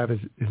have to have as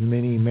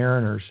many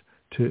mariners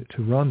to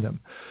run them.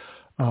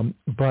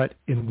 But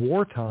in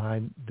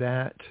wartime,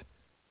 that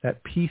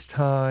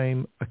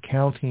peacetime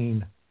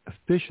accounting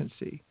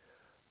efficiency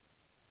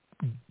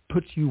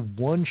puts you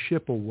one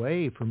ship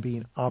away from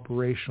being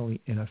operationally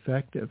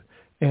ineffective.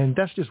 And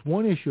that's just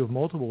one issue of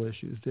multiple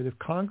issues, that if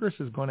Congress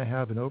is going to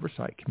have an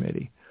oversight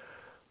committee,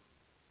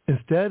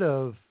 instead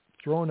of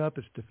throwing up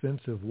its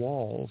defensive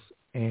walls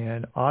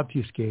and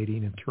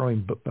obfuscating and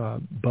throwing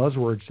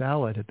buzzword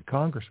salad at the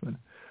congressman,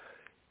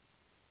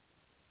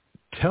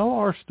 tell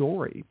our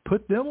story.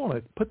 Put them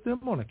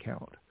on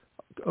account.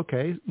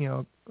 Okay,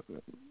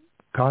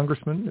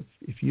 Congressman,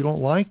 if you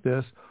don't like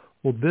this,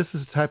 well, this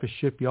is the type of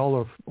ship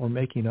y'all are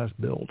making us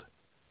build.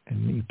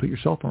 And you put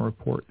yourself on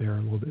report there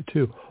a little bit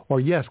too. Or,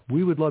 yes,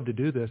 we would love to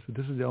do this, but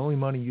this is the only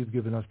money you've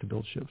given us to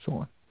build ships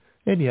on.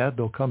 And, yeah,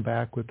 they'll come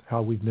back with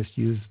how we've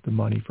misused the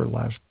money for the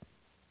last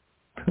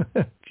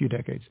few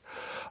decades.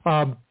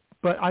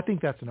 But I think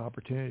that's an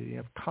opportunity.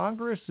 If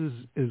Congress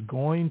is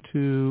going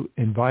to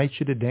invite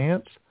you to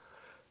dance,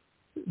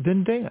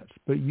 then dance,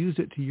 but use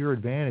it to your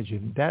advantage.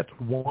 And that's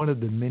one of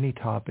the many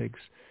topics,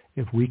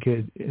 if we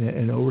could, in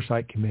an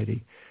oversight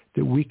committee,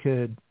 that we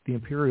could, the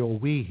Imperial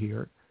we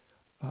here,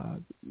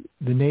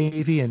 the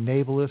Navy and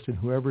navalists and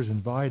whoever's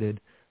invited,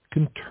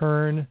 can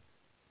turn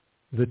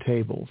the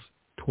tables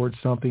towards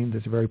something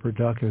that's very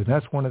productive. And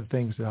that's one of the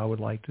things that I would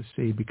like to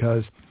see,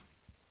 because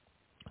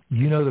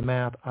you know the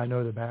map, I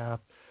know the map.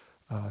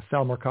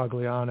 Sal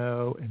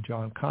Mercogliano and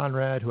John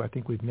Conrad, who I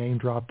think we've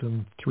name-dropped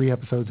them 3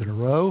 episodes in a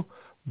row,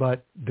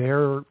 but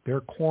their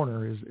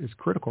corner is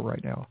critical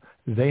right now.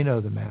 They know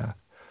the math.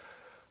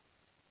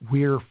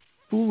 We're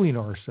fooling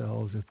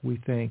ourselves if we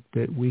think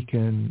that we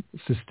can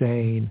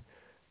sustain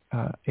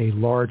a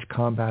large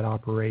combat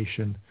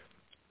operation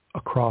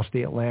across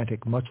the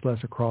Atlantic, much less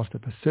across the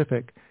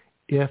Pacific,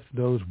 if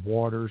those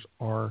waters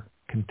are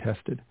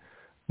contested.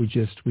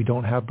 We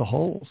don't have the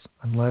holes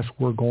unless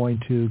we're going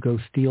to go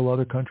steal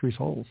other countries'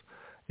 holes.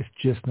 It's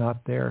just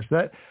not there. So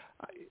that,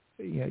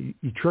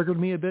 you triggered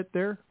me a bit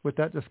there with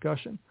that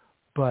discussion,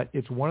 but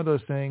it's one of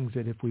those things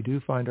that if we do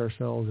find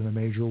ourselves in a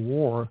major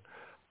war,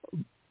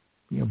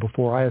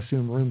 before I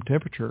assume room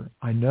temperature,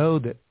 I know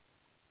that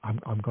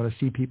I'm going to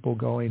see people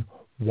going,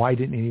 why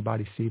didn't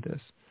anybody see this?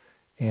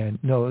 And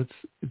no,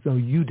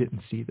 you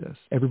didn't see this.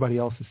 Everybody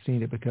else has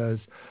seen it, because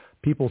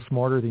people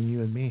smarter than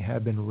you and me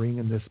have been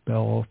ringing this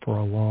bell for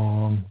a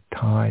long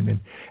time. And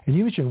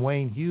you mentioned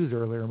Wayne Hughes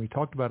earlier, and we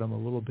talked about him a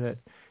little bit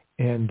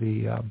in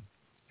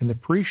the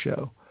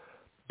pre-show.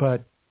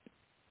 But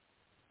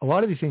a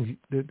lot of these things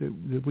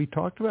that we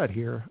talked about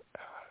here,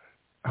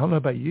 I don't know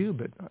about you,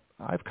 but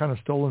I've kind of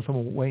stolen some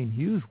of Wayne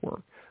Hughes'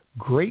 work.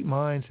 Great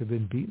minds have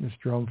been beating this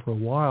drum for a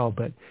while,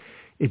 but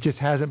it just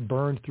hasn't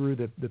burned through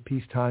the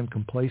peacetime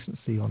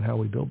complacency on how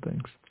we build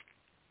things.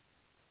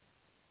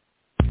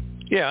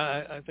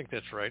 Yeah, I think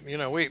that's right.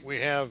 We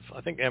have,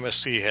 I think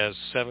MSC has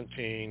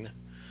 17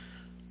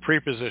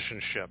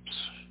 pre-positioned ships.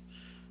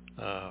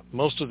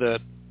 Most of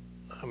that,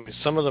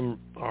 some of them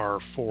are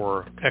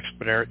for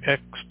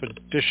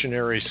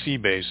expeditionary sea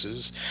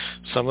bases.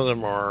 Some of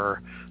them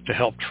are to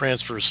help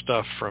transfer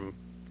stuff from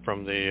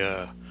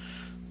the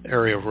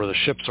area where the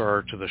ships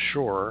are to the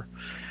shore.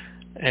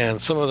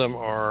 And some of them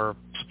are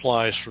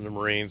supplies from the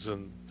Marines,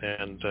 and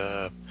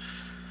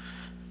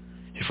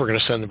if we're going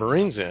to send the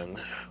Marines in,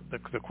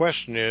 the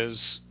question is,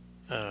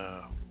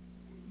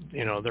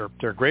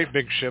 they're great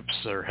big ships,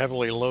 they're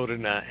heavily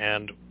loaded,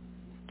 and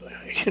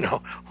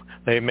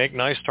they make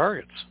nice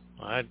targets.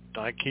 I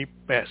keep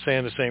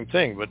saying the same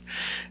thing, but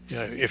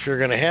if you're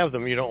going to have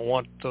them, you don't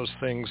want those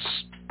things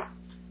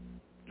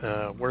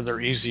where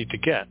they're easy to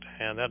get,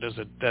 and that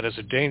is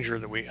a danger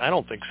that I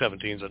don't think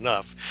 17 is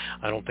enough.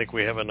 I don't think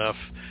we have enough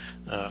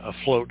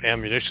afloat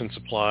ammunition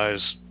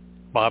supplies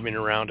bobbing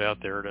around out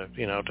there to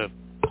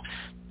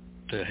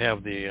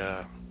have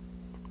the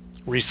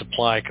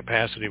resupply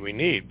capacity we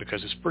need,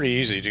 because it's pretty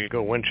easy to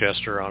go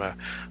Winchester on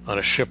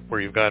a ship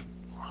where you've got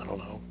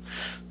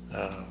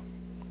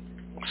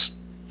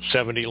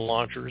 70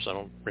 launchers. I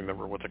don't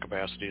remember what the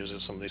capacity is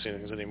of some of these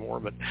things anymore,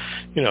 but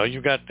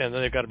you've got, and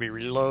then they've got to be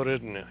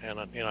reloaded, and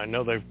I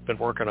know they've been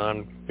working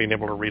on being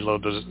able to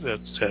reload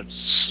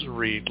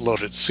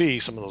reload at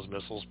sea some of those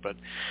missiles, but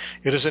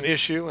it is an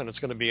issue, and it's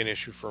going to be an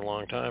issue for a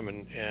long time,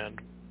 and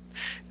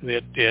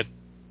it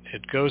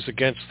goes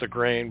against the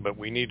grain, but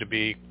we need to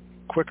be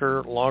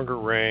quicker, longer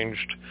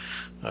ranged,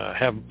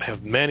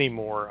 have many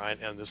more,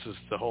 and this is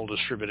the whole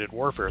distributed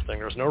warfare thing.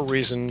 There's no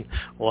reason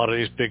a lot of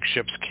these big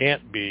ships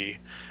can't be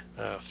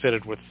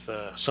fitted with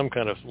some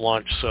kind of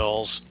launch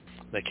cells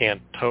They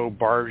can't tow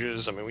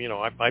barges. I mean,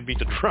 I beat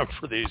the drum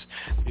for these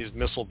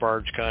missile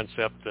barge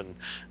concept and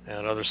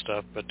other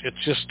stuff, but it's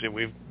just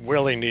we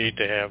really need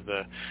to have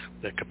the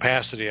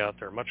capacity out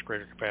there, much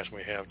greater capacity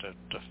we have to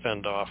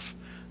fend off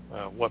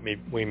what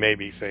we may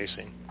be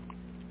facing.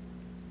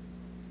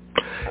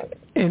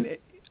 And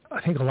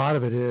I think a lot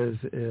of it is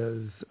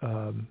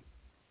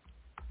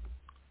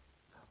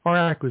our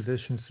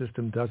acquisition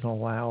system doesn't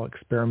allow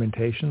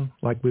experimentation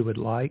like we would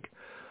like.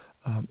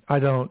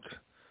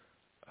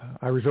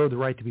 I reserve the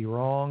right to be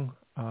wrong,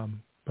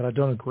 but I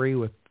don't agree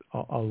with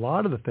a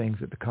lot of the things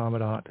that the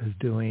Commandant is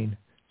doing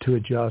to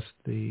adjust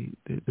the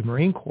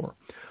Marine Corps.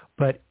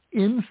 But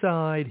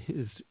inside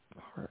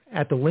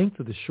at the length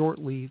of the short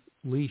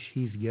leash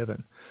he's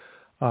given,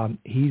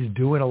 he's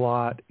doing a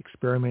lot,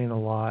 experimenting a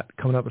lot,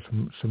 coming up with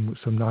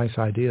some nice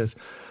ideas.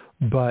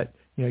 But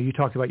you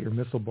talked about your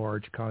missile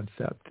barge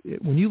concept.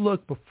 When you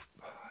look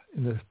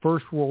in the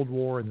First World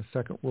War and the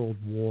Second World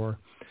War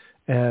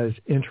as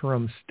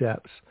interim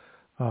steps,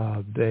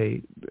 by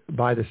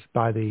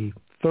the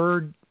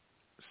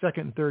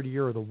second and third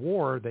year of the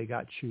war, they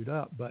got chewed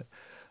up, but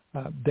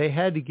they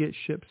had to get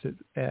ships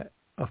at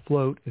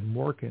afloat and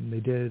working. They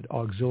did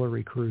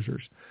auxiliary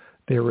cruisers.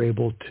 They were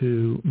able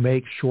to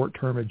make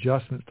short-term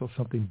adjustments till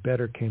something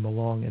better came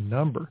along in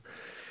number.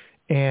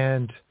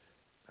 And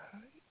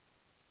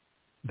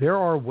there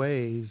are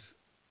ways,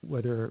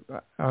 whether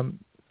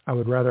I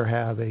would rather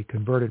have a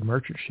converted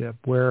merchant ship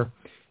where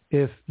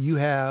if you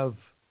have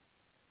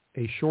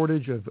a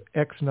shortage of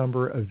X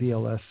number of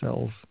VLS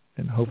cells,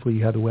 and hopefully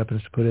you have the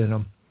weapons to put in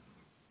them,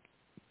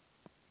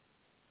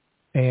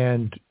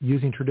 and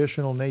using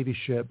traditional Navy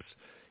ships,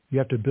 you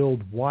have to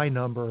build Y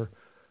number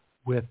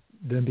with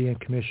them being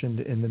commissioned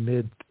in the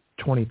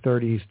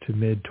mid-2030s to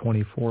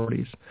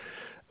mid-2040s.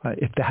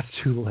 If that's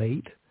too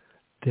late,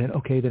 then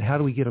how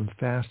do we get them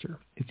faster?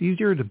 It's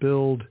easier to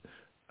build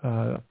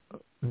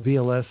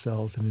VLS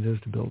cells than it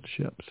is to build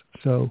ships.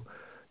 So,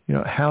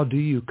 how do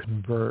you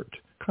convert?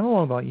 Kind of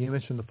along about, you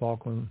mentioned the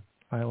Falkland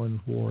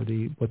Islands War,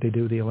 what they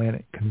do with the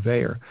Atlantic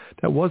Conveyor.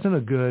 That wasn't a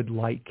good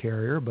light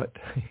carrier, but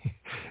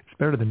it's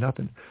better than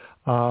nothing.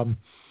 How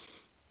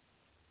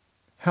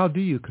do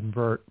you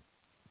convert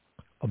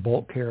a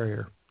bulk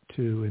carrier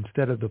to,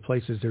 instead of the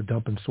places they're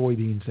dumping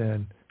soybeans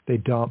in, they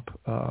dump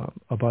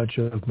a bunch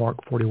of Mark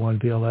 41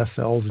 VLS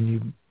cells, and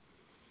you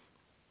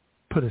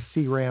put a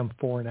CRAM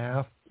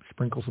 4.5,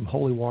 sprinkle some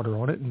holy water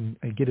on it, and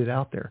get it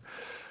out there.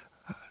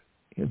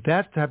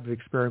 That type of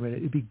experiment,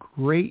 it'd be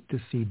great to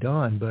see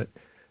done, but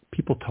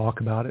people talk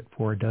about it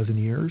for a dozen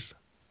years.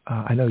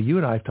 I know you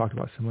and I have talked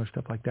about similar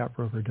stuff like that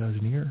for over a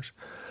dozen years,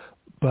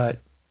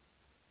 but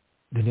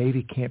the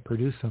Navy can't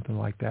produce something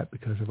like that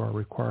because of our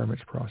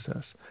requirements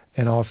process,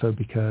 and also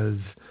because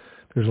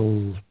there's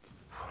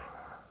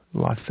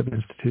lots of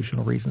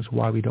institutional reasons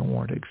why we don't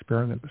want to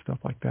experiment with stuff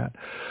like that.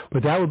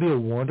 But that would be a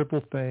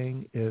wonderful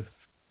thing if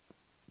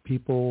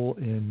people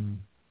in,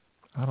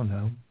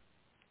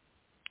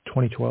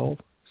 2012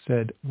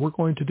 said, we're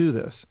going to do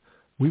this.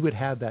 We would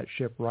have that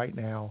ship right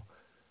now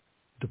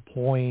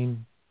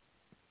deploying,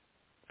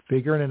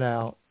 figuring it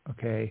out.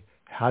 Okay,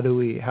 how do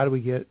we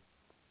get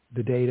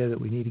the data that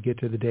we need to get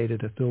to the data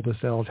to fill the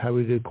cells? How do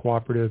we do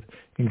cooperative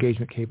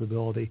engagement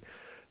capability?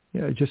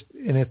 And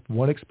if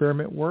one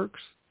experiment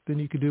works, then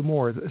you could do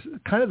more. It's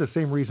kind of the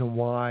same reason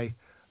why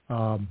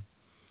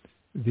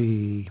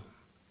the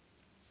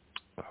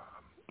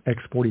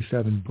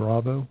X-47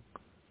 Bravo,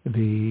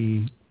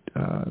 the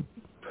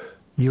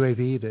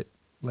UAV that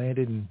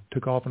landed and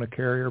took off on a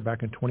carrier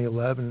back in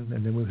 2011,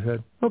 and then we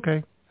said,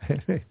 okay,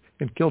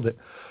 and killed it.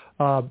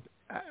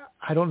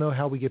 I don't know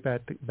how we get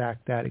back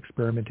that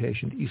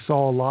experimentation that you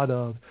saw a lot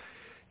of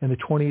in the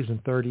 20s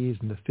and 30s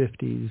and the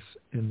 50s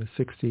and the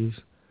 60s.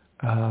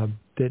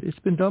 That it's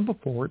been done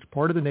before. It's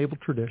part of the naval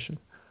tradition,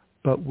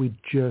 but we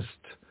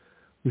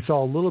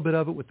saw a little bit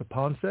of it with the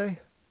Ponce, and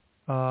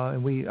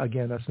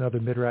that's another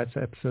Midrats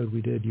episode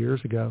we did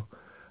years ago.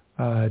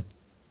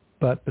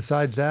 But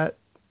besides that,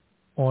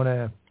 on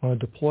a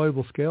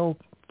deployable scale,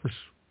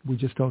 we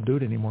just don't do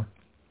it anymore.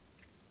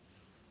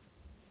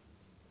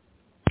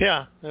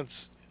 Yeah, that's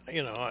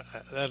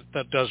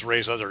that does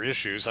raise other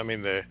issues. I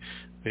mean,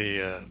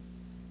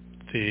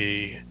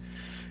 the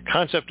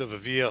concept of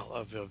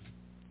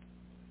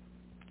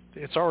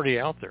it's already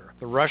out there.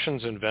 The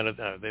Russians invented.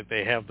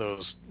 They have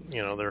those.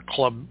 They're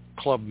club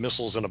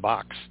missiles in a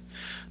box,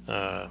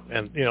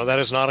 and that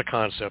is not a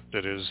concept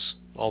that is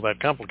all that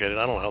complicated.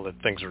 I don't know how the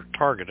things are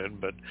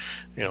targeted, but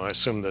I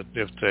assume that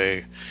if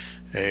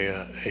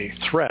a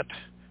threat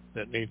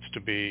that needs to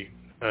be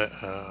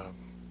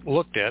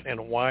looked at,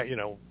 and why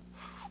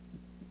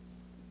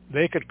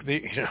they could.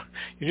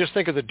 You just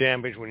think of the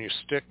damage when you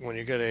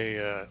get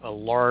a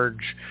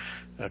large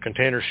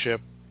container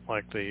ship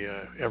like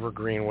the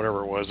Evergreen,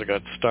 whatever it was, that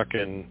got stuck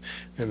in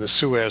the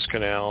Suez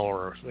Canal,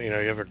 or you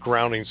have it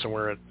grounding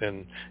somewhere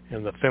in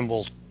the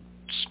Thimble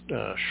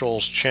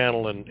Shoals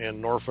Channel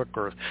in Norfolk,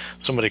 or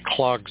somebody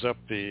clogs up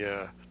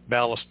the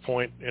Ballast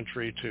Point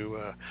entry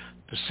to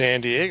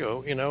San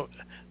Diego.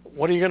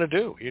 what are you going to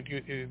do?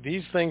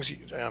 These things,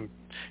 I've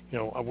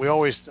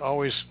always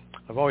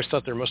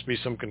thought there must be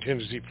some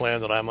contingency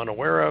plan that I'm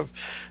unaware of,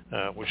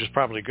 which is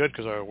probably good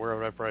because I'm aware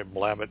of it. I probably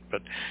blab it.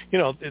 But,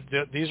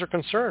 these are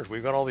concerns.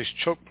 We've got all these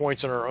choke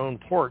points in our own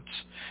ports,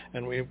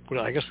 and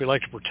I guess we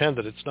like to pretend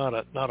that it's not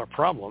a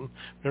problem.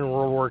 In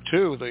World War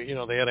II,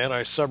 they had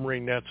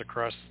anti-submarine nets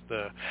across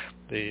the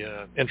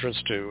entrance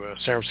to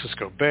San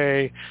Francisco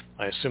Bay.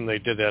 I assume they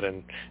did that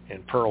in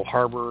Pearl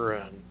Harbor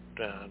and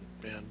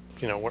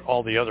what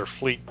all the other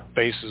fleet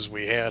bases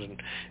we had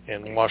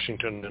in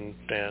Washington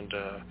and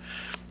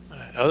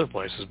other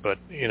places. But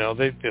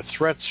the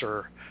threats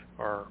are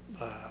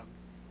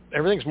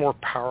everything's more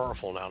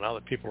powerful now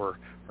that people are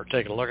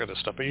taking a look at this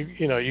stuff. But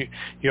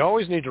you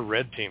always need to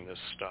red team this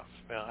stuff.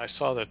 I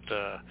saw that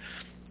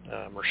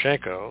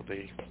Mershenko,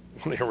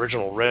 one of the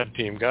original red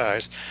team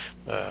guys,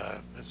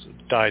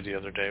 died the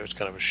other day. It was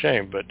kind of a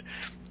shame. But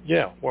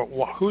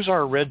who's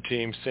our red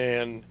team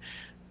saying?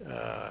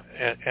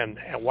 And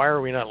why are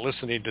we not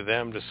listening to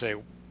them to say,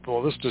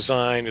 well, this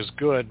design is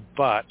good,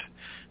 but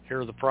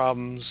here are the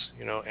problems,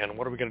 and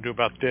what are we going to do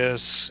about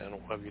this, and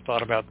have you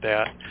thought about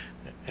that?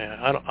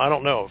 And I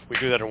don't know if we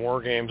do that in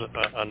war games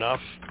enough,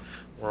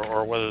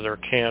 or whether they're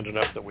canned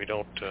enough that we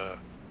don't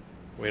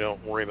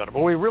worry about it.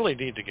 But we really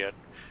need to get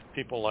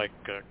people like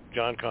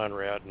John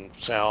Conrad and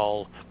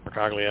Sal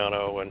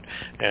Mercogliano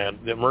and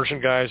the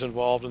merchant guys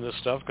involved in this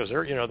stuff, because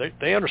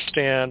they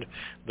understand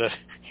that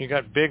you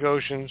got big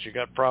oceans, you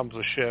got problems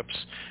with ships,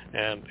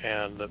 and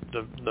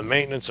the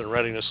maintenance and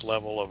readiness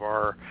level of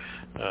our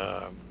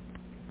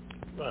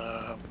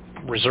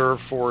reserve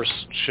force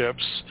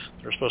ships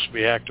that are supposed to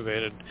be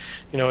activated.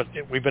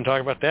 We've been talking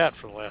about that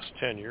for the last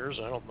 10 years.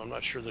 I'm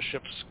not sure the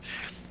ships,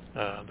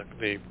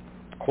 the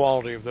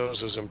quality of those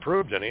has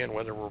improved any, and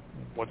what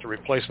the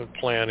replacement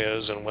plan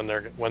is, and when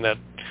that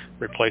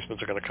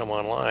replacements are going to come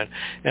online.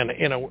 And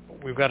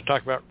we've got to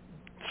talk about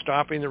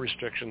stopping the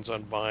restrictions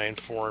on buying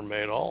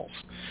foreign-made hulls.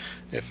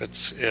 If it's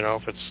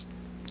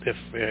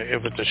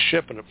a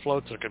ship and it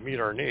floats and it can meet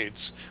our needs,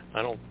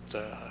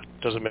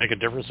 does it make a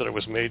difference that it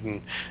was made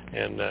in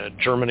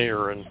Germany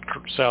or in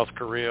South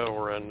Korea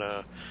or in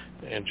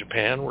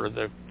Japan, where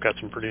they've got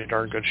some pretty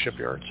darn good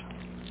shipyards?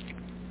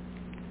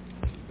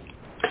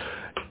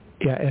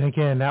 Yeah, and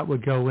again, that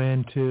would go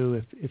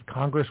into if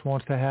Congress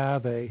wants to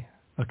have a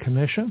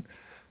commission,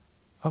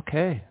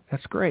 okay,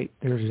 that's great.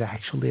 There's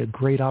actually a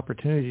great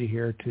opportunity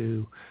here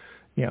to,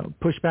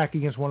 push back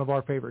against one of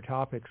our favorite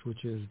topics,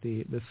 which is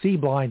the sea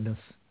blindness.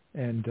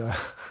 And,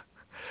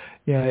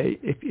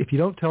 if you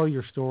don't tell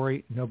your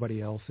story,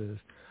 nobody else is.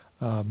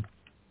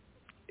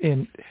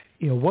 And,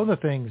 one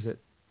of the things that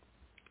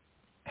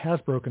has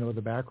broken over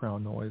the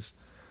background noise,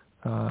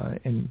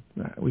 and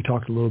we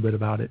talked a little bit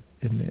about it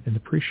in the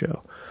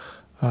pre-show,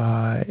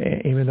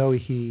 even though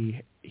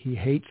he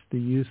hates the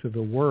use of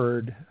the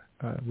word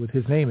with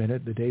his name in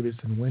it, the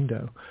Davidson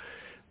window.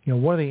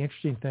 One of the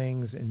interesting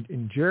things,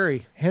 and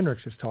Jerry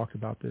Hendricks has talked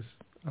about this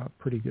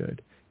pretty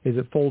good, is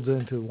it folds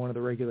into one of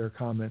the regular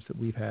comments that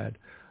we've had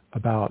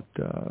about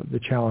the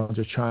challenge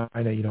of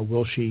China.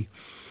 Will she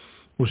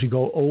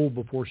go old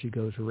before she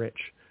goes rich?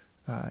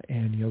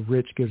 And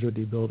rich gives her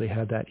the ability to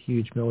have that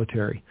huge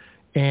military.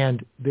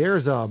 And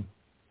there's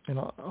and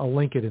I'll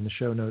link it in the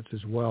show notes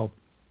as well.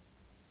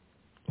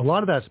 A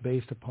lot of that's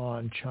based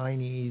upon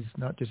Chinese,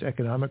 not just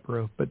economic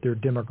growth, but their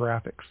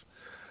demographics.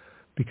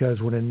 Because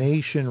when a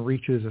nation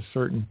reaches a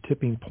certain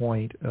tipping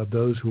point of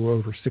those who are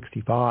over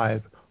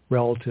 65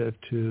 relative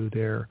to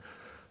their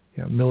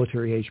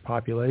military age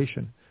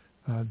population,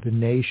 the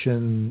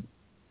nation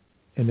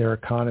and their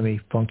economy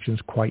functions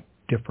quite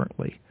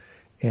differently.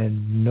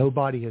 And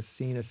nobody has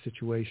seen a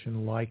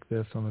situation like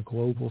this on a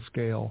global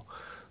scale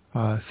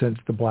since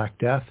the Black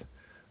Death,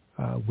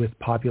 with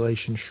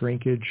population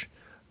shrinkage.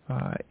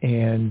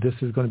 And this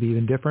is going to be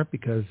even different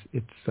because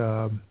it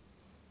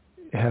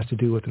has to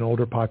do with an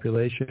older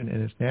population,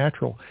 and it's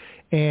natural.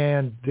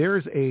 And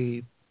there's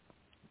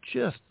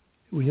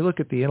when you look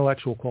at the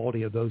intellectual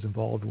quality of those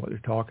involved in what they're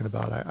talking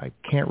about, I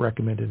can't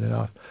recommend it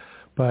enough.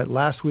 But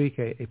last week,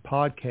 a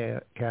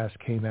podcast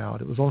came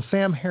out. It was on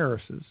Sam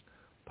Harris's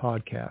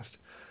podcast.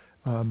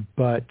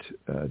 But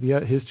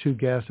his two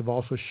guests have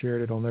also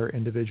shared it on their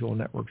individual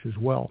networks as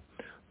well.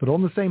 But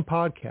on the same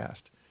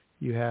podcast,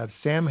 you have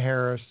Sam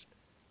Harris,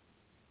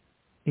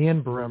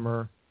 Ian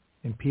Bremmer,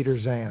 and Peter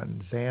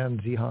Zeihan,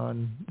 Zeihan,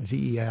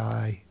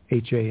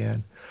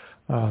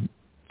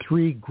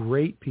 three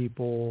great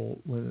people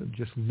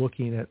just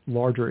looking at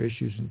larger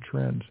issues and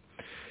trends.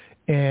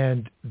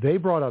 And they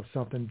brought up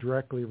something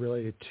directly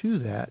related to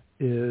that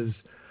is,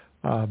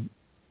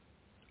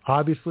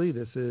 obviously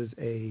this is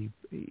a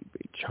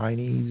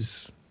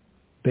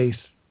Chinese-based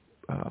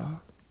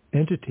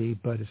entity,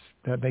 but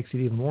that makes it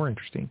even more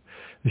interesting.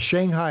 The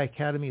Shanghai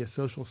Academy of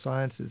Social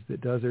Sciences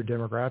that does their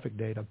demographic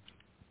data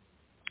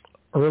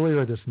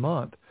earlier this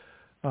month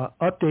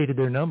updated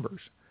their numbers.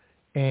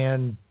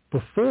 And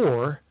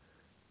before,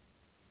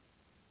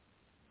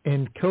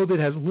 and COVID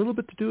has a little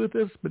bit to do with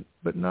this,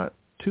 but not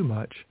too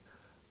much,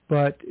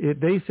 But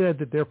they said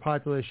that their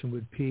population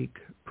would peak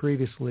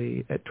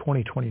previously at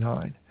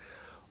 2029.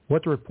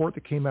 What the report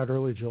that came out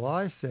early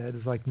July said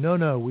is like, no,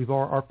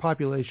 our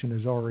population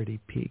has already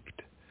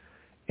peaked.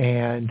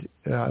 And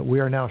we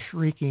are now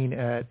shrinking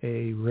at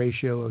a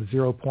ratio of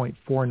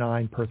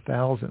 0.49 per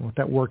thousand. What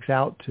that works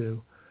out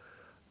to,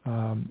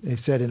 they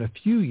said in a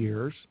few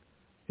years,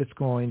 it's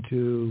going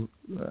to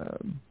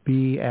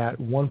be at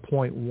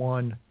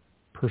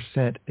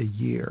 1.1% a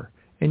year.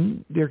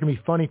 And there can be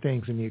funny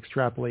things when you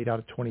extrapolate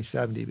out to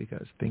 2070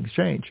 because things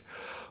change.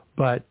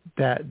 But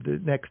that the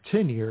next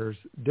 10 years,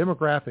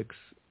 demographics,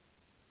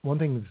 one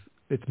thing is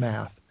it's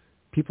math.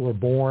 People are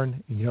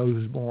born, and you know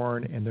who's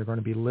born, and they're going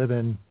to be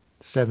living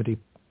 70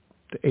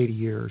 to 80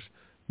 years.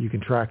 You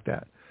can track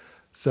that.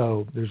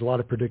 So there's a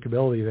lot of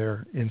predictability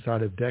there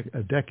inside of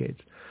decades.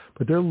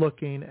 But they're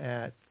looking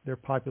at their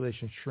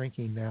population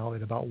shrinking now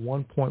at about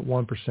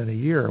 1.1% a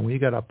year. And when you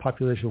got a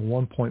population of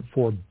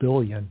 1.4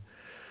 billion,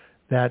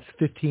 that's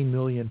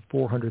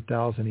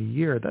 15,400,000 a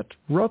year. That's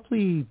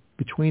roughly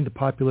between the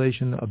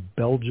population of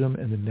Belgium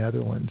and the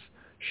Netherlands,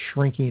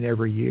 shrinking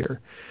every year.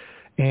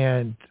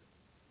 And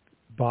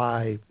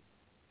by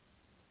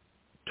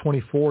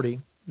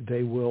 2040,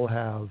 they will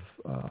have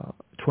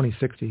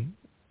 2060,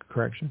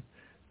 correction.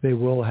 They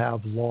will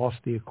have lost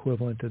the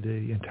equivalent of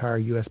the entire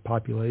U.S.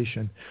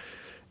 population.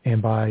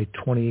 And by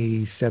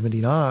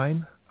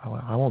 2079,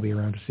 I won't be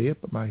around to see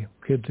it, but my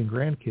kids and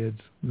grandkids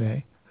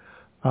may,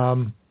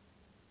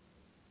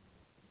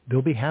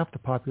 they'll be half the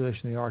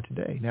population they are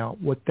today. Now,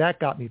 what that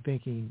got me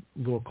thinking a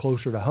little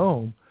closer to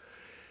home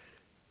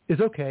is,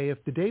 okay,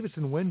 if the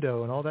Davidson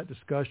window and all that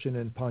discussion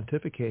and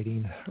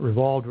pontificating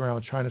revolved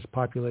around China's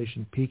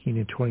population peaking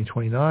in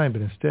 2029,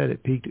 but instead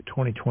it peaked at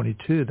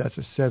 2022, that's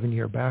a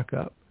 7-year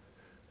backup.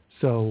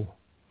 So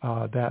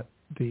that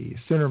the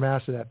center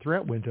mass of that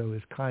threat window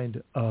is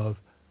kind of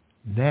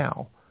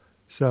now.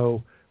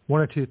 So one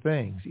or two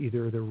things.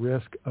 Either the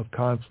risk of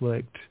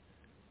conflict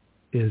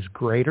is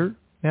greater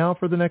now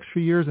for the next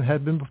few years than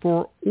had been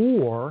before,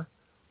 or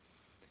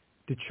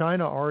did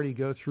China already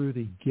go through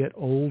the get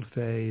old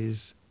phase,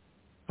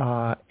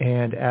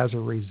 and as a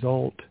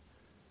result,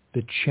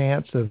 the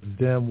chance of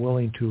them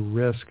willing to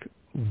risk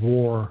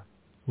war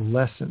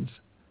lessens?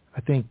 I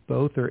think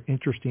both are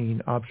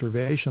interesting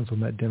observations on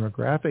that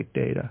demographic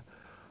data,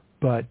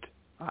 but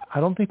I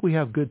don't think we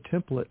have good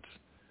templates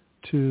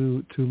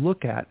to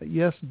look at.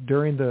 Yes,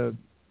 during the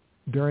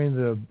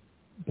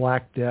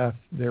Black Death,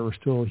 there were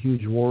still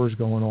huge wars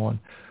going on,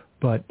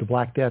 but the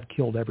Black Death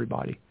killed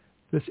everybody.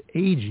 This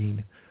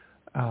aging,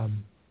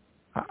 I'm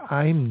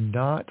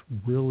not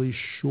really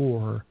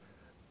sure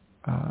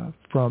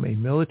from a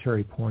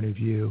military point of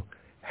view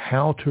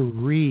how to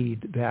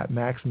read that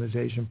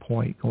maximization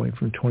point going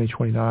from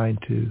 2029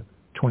 to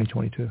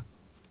 2022.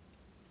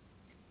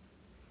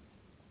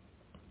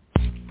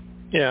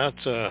 Yeah,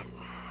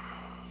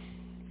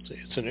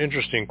 it's an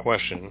interesting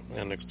question,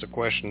 and it's a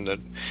question that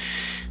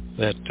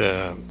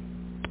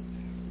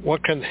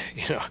what in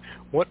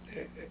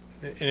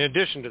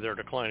addition to their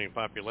declining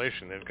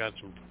population, they've got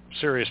some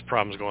serious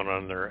problems going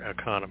on in their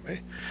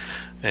economy.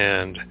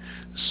 And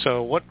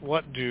so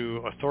what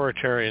do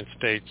authoritarian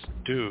states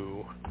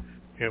do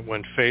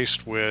when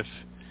faced with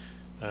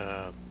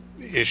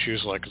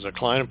issues like a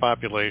decline in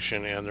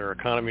population and their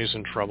economy is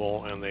in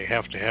trouble and they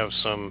have to have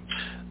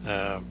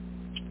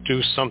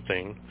do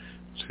something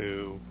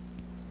to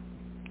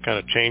kind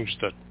of change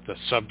the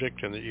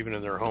subject, and even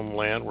in their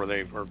homeland where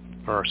they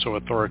are so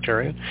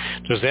authoritarian?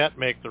 Does that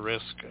make the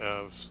risk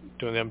of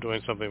them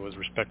doing something with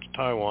respect to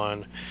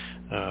Taiwan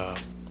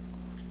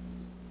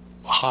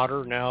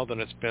hotter now than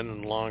it's been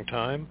in a long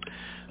time?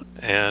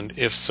 And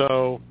if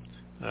so,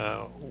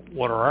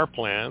 what are our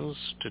plans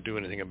to do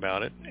anything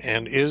about it?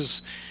 And is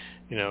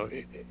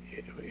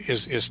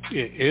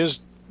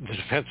the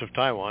defense of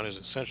Taiwan is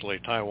essentially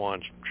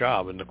Taiwan's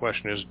job? And the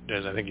question is,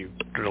 as I think you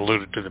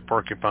alluded to the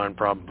porcupine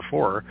problem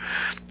before,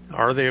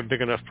 are they a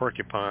big enough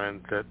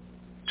porcupine that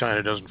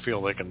China doesn't feel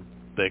they can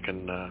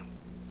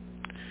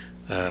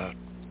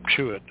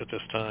chew it at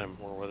this time,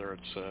 or whether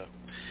it's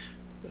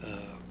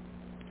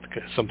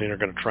something they're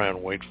going to try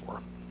and wait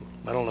for?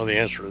 I don't know the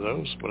answer to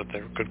those, but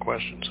they're good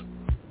questions.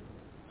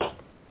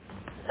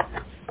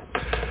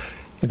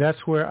 And that's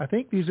where I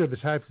think these are the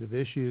types of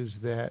issues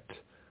that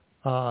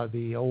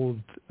the old,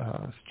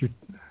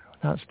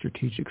 not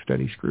strategic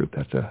studies group,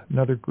 that's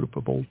another group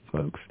of old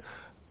folks,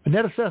 a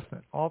net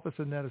assessment, Office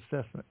of Net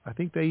Assessment. I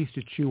think they used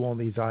to chew on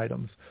these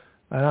items.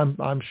 And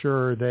I'm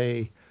sure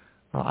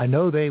I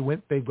know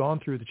they've gone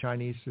through the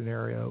Chinese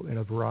scenario in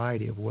a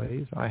variety of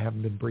ways. I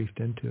haven't been briefed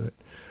into it.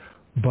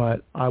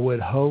 But I would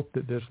hope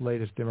that this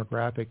latest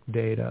demographic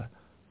data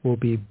will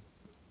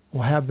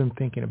have them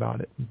thinking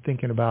about it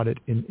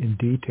in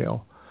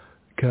detail,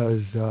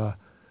 because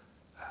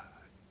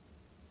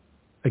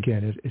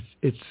again,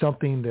 it's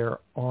something there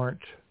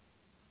aren't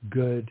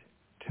good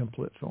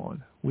templates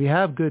on. We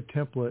have good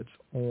templates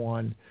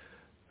on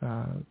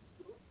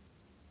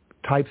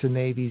types of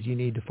navies you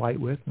need to fight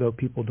with, though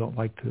people don't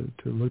like to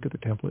look at the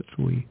templates.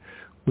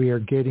 We are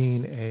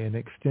getting an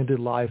extended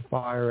live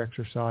fire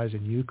exercise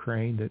in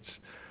Ukraine that's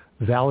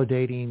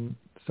validating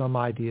some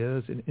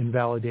ideas and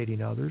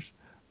invalidating others,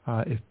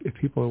 if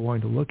people are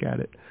willing to look at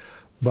it.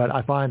 But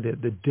I find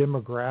that the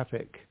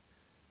demographic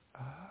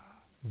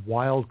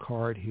wild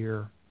card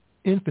here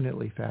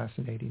infinitely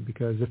fascinating,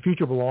 because the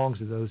future belongs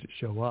to those that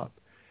show up.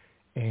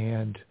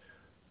 And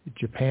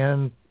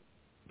Japan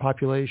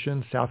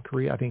population, South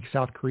Korea, I think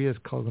South Korea is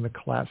going to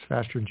collapse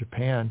faster than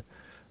Japan.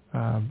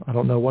 I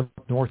don't know what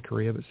North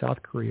Korea, but South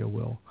Korea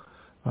will.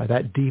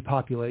 That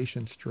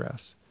depopulation stress,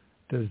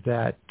 does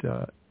that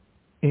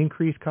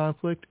increase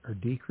conflict or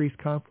decrease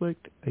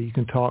conflict? You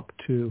can talk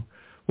to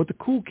what the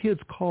cool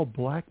kids call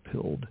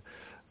black-pilled.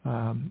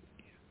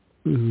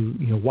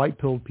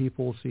 White-pilled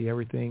people see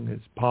everything as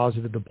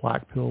positive. The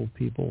black-pilled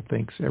people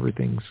thinks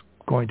everything's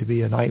going to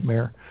be a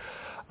nightmare.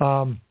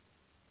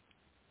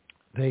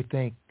 They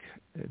think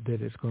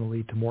that it's going to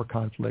lead to more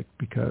conflict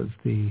because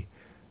the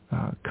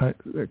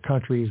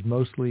countries,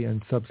 mostly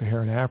in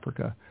sub-Saharan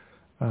Africa,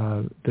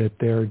 that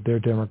their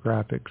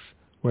demographics,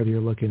 whether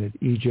you're looking at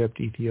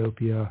Egypt,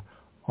 Ethiopia,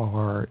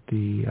 or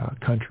the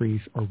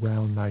countries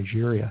around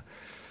Nigeria,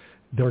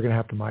 they're going to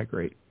have to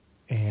migrate.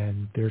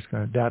 And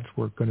that's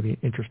where going to be an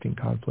interesting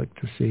conflict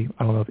to see.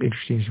 I don't know if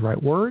interesting is the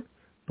right word,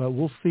 but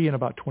we'll see in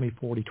about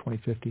 2040,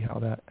 2050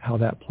 how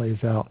that plays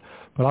out.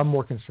 But I'm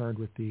more concerned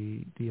with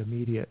the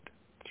immediate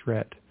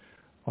threat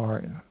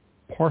or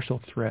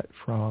partial threat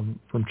from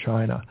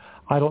China.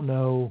 I don't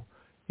know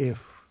if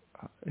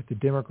the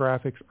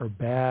demographics are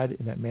bad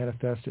and that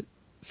manifests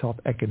itself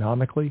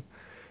economically,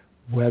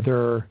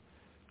 whether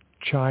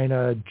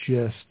China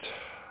just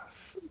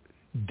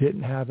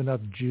didn't have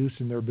enough juice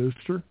in their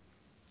booster,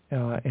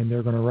 and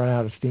they're going to run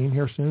out of steam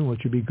here soon, which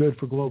would be good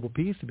for global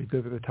peace, it'd be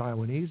good for the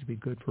Taiwanese, it'd be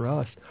good for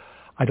us.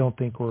 I don't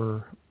think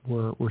we're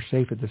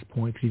safe at this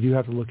point, because you do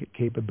have to look at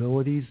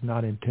capabilities,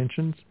 not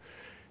intentions.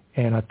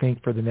 And I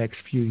think for the next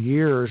few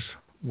years,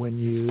 when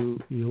you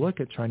look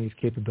at Chinese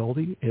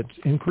capability, it's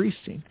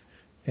increasing,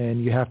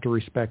 and you have to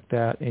respect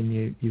that,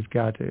 and you've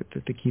got to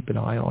keep an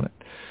eye on it.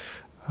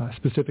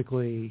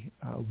 Specifically,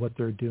 what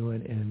they're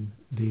doing in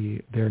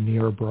their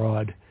near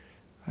abroad,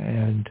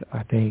 and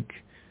I think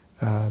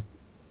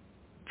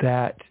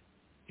that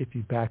if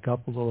you back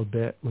up a little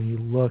bit, when you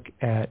look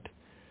at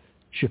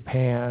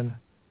Japan,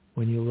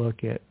 when you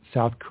look at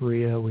South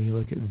Korea, when you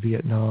look at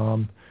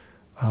Vietnam,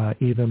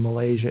 even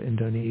Malaysia,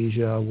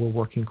 Indonesia, we're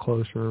working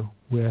closer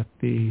with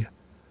the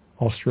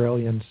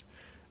Australians,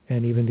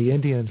 and even the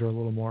Indians are a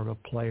little more of a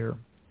player.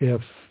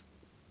 If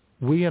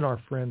we and our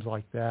friends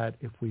like that,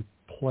 if we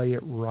play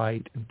it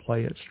right and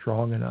play it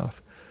strong enough,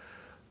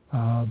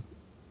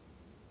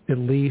 at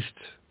least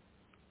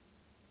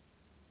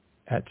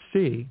at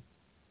sea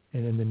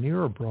and in the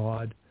near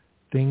abroad,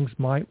 things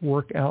might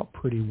work out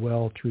pretty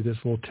well through this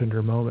little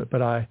tender moment.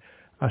 But I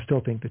still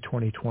think the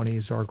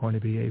 2020s are going to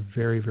be a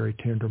very, very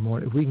tender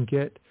moment. If we can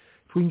get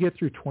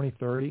through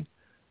 2030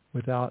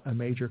 without a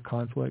major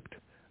conflict,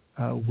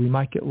 we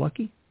might get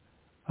lucky.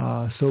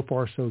 So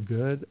far, so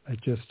good.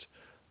 It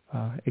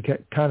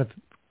kind of,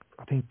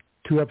 I think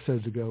 2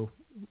 episodes ago,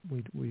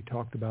 we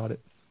talked about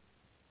it,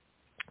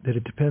 that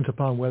it depends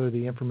upon whether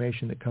the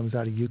information that comes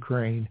out of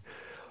Ukraine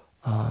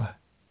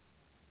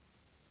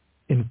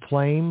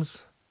inflames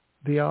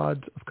the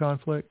odds of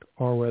conflict,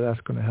 or whether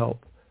that's going to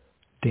help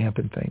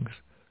dampen things.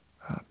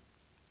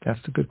 That's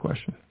a good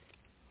question.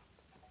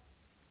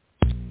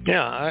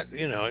 Yeah,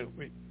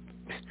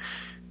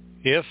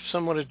 if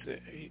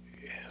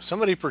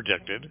somebody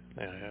predicted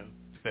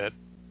that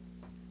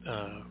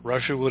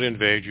Russia would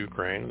invade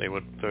Ukraine, they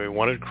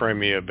wanted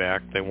Crimea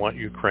back, they want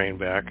Ukraine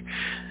back,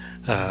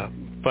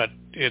 but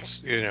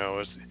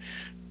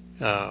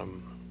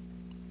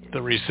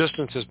the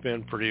resistance has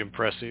been pretty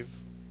impressive.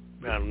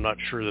 I'm not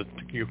sure that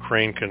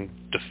Ukraine can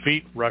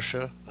defeat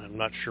Russia. I'm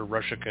not sure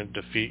Russia can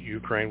defeat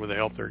Ukraine with the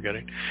help they're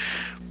getting.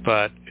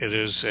 But there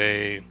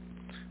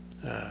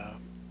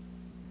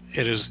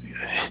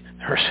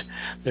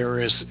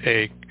is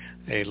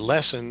a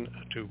lesson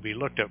to be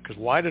looked at, because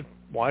why does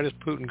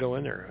Putin go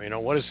in there?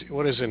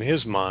 What is in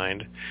his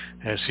mind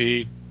as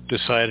he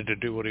decided to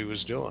do what he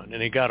was doing?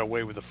 And he got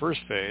away with the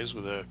first phase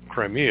with the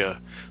Crimea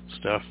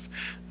stuff.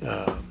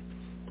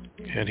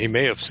 And he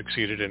may have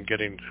succeeded in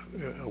getting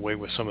away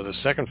with some of the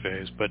second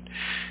phase. But,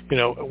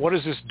 what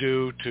does this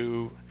do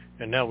to,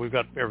 and now we've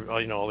got,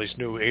 all these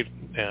new,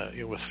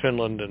 with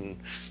Finland and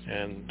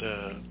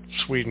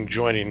Sweden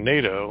joining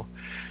NATO,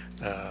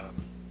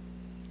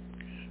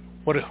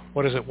 what is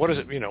it, what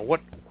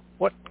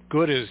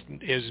good is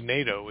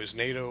NATO? Is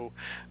NATO,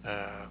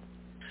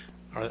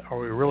 are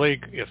we really,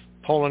 if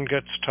Poland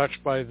gets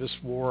touched by this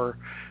war,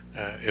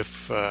 if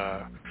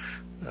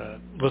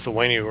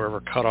Lithuania, whoever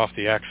cut off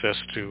the access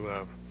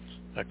to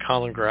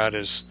Kaliningrad,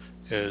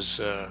 is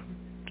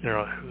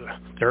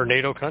they're a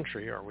NATO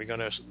country. Are we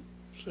going to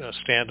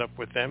stand up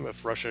with them if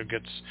Russia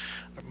gets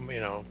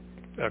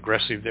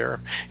aggressive there?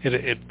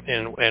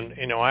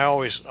 I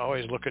always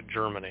look at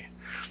Germany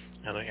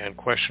and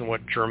question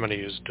what Germany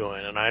is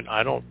doing, and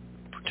I don't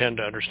pretend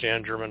to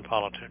understand German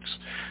politics,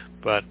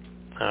 but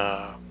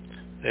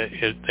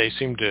They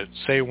seem to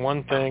say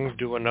one thing,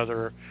 do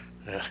another,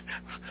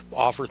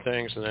 offer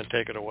things, and then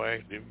take it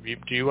away.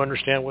 Do you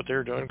understand what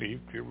they're doing? Because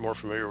you're more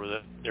familiar with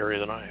that area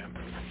than I am.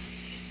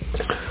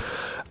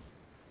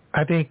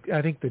 I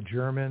think the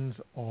Germans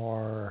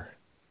are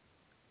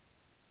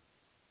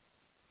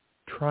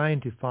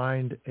trying to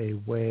find a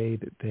way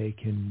that they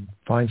can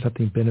find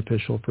something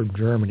beneficial for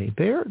Germany.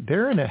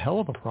 They're in a hell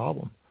of a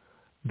problem.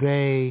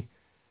 The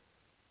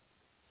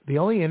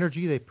only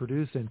energy they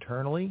produce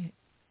internally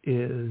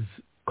is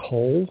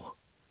coal,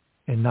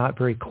 and not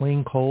very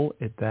clean coal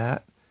at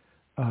that.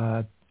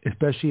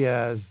 Especially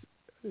as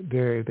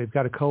they've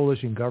got a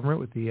coalition government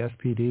with the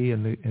SPD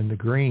and the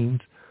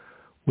Greens,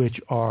 which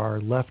are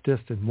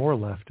leftist and more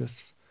leftists.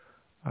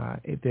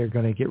 They're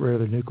going to get rid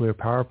of the nuclear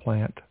power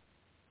plants,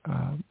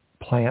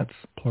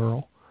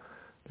 plural.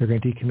 They're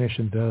going to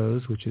decommission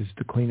those, which is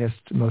the cleanest,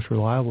 most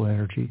reliable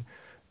energy.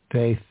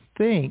 They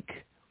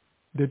think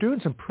they're doing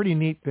some pretty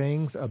neat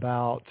things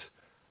about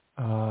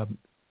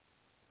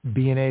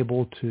being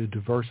able to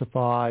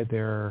diversify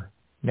their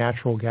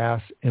natural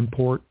gas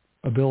import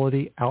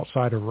ability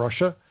outside of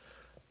Russia,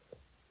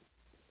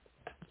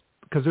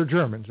 because they're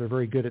Germans. They're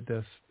very good at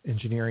this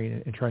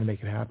engineering and trying to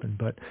make it happen.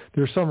 But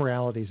there are some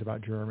realities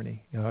about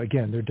Germany.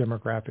 Again, their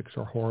demographics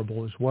are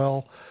horrible as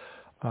well.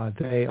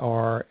 They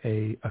are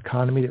a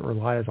economy that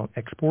relies on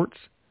exports.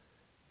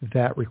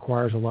 That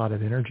requires a lot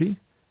of energy.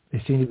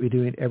 They seem to be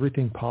doing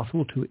everything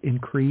possible to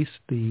increase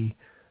the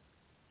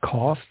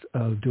cost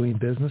of doing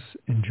business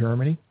in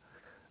Germany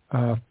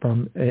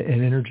from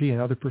an energy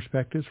and other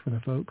perspectives for the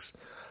folks.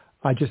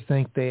 I just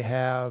think they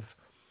have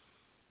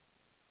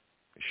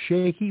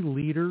shaky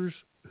leaders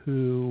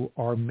who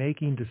are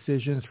making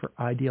decisions for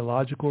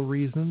ideological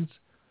reasons,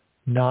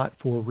 not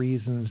for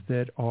reasons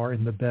that are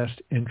in the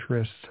best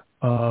interests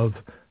of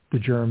the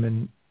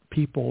German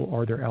people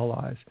or their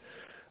allies.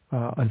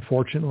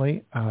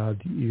 Unfortunately,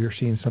 you're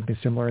seeing something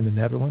similar in the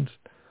Netherlands,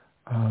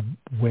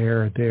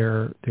 where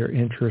their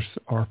interests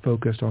are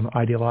focused on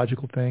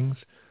ideological things,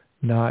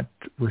 not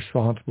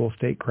responsible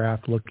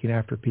statecraft looking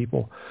after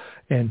people.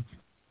 And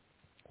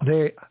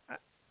the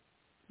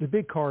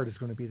big card is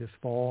going to be this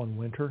fall and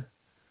winter.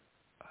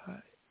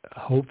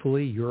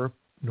 Hopefully Europe,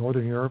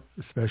 Northern Europe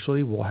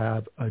especially, will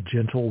have a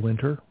gentle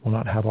winter, will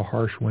not have a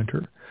harsh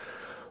winter.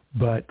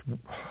 But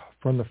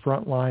from the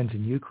front lines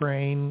in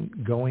Ukraine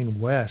going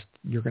west,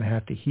 you're going to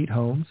have to heat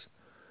homes.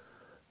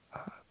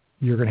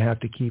 You're going to have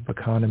to keep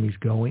economies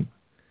going.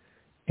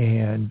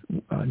 And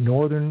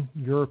Northern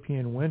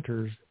European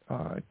winters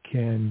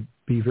can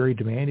be very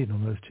demanding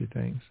on those two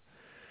things.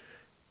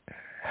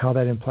 How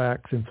that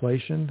impacts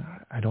inflation,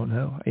 I don't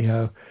know.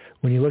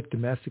 When you look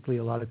domestically,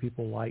 a lot of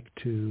people like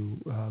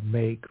to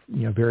make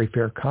very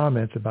fair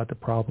comments about the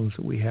problems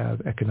that we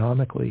have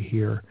economically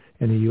here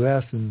in the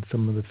U.S. and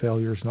some of the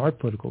failures in our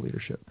political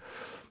leadership.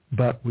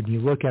 But when you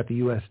look at the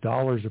U.S.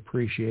 dollar's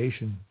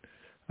appreciation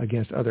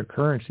against other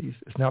currencies,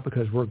 it's not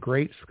because we're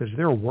great, it's because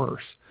they're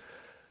worse.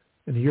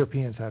 And the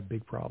Europeans have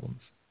big problems.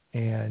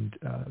 And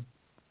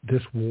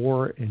this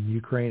war in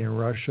Ukraine and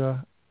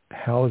Russia,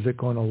 how is it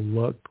going to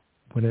look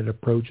when it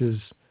approaches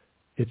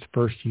its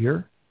first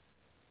year?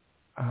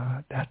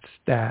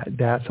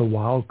 That's a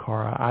wild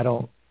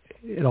card.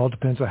 It all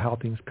depends on how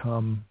things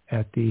come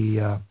at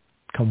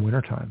come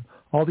wintertime.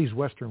 All these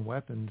Western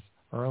weapons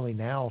are only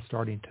now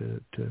starting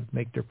to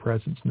make their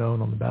presence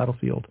known on the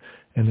battlefield,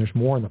 and there's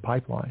more in the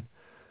pipeline.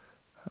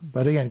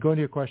 But again, going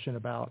to your question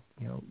about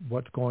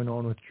what's going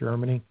on with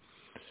Germany,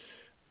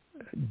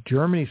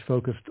 Germany's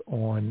focused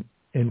on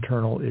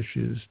internal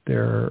issues.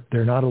 They're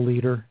not a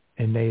leader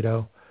in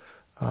NATO.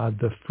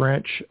 The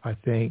French, I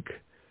think,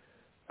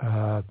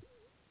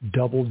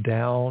 doubled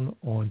down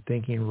on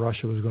thinking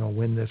Russia was going to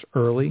win this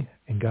early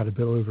and got a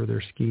bit over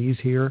their skis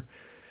here.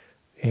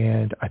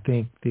 And I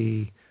think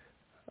the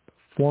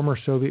former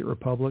Soviet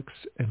republics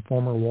and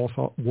former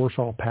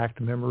Warsaw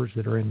Pact members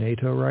that are in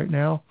NATO right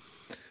now,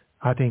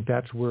 I think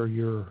that's where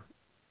your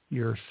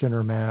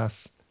center mass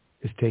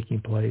is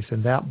taking place.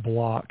 And that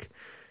bloc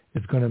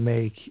is going to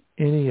make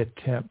any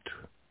attempt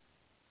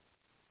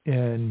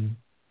in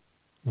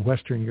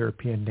Western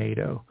European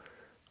NATO,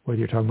 whether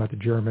you're talking about the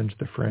Germans,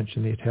 the French,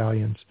 and the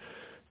Italians,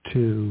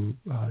 to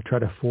try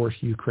to force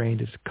Ukraine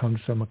to come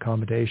to some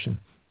accommodation.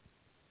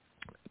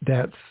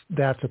 That's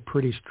a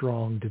pretty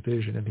strong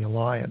division in the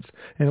alliance.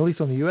 And at least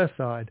on the U.S.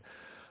 side,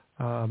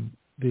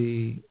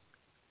 the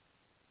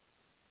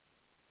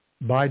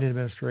Biden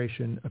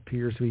administration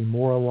appears to be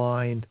more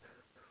aligned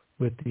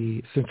with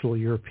the Central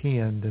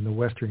European than the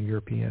Western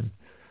European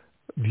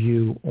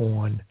view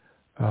on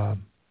the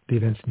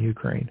events in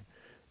Ukraine.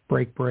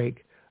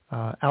 Break.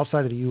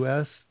 Outside of the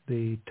U.S.,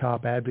 the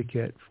top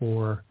advocate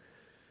for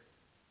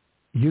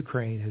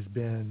Ukraine has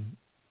been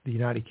the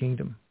United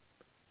Kingdom,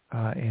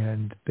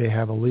 and they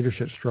have a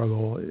leadership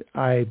struggle.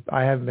 I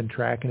haven't been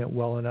tracking it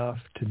well enough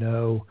to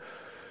know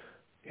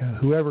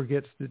whoever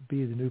gets to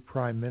be the new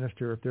prime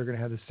minister, if they're going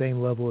to have the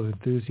same level of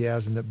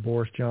enthusiasm that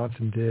Boris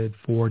Johnson did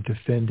for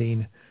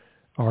defending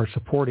or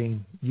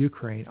supporting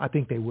Ukraine. I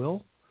think they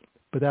will,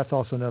 but that's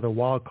also another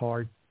wild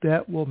card.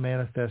 that will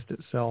manifest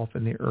itself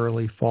in the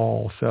early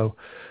fall. So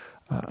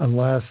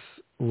unless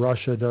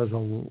Russia does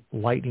a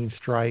lightning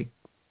strike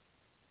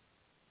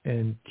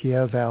and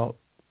Kiev out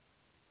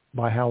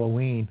by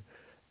Halloween,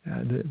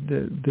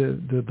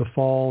 the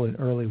fall and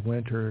early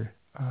winter,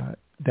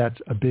 that's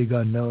a big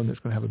unknown that's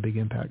going to have a big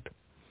impact.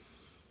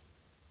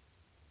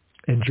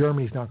 And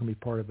Germany's not going to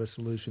be part of the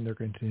solution. They're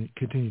going to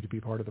continue to be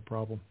part of the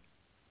problem.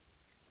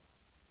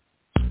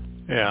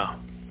 Yeah.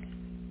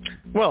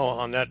 Well,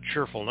 on that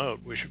cheerful note,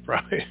 we should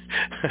probably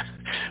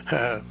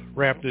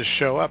wrap this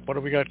show up. What do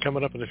we got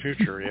coming up in the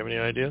future? Do you have any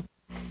idea?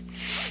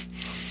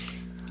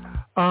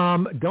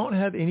 Don't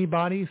have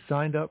anybody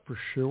signed up for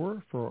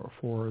sure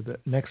for the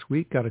next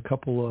week. Got a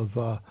couple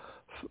of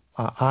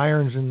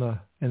irons in the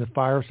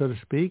fire, so to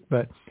speak.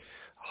 But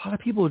a lot of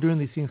people are doing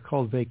these things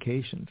called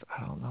vacations.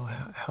 I don't know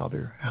how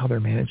they're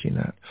managing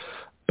that.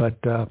 But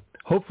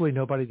hopefully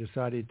nobody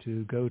decided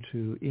to go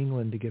to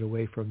England to get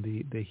away from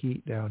the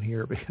heat down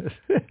here, because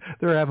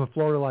they're having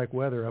Florida-like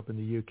weather up in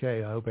the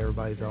UK. I hope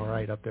everybody's all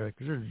right up there,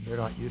 because they're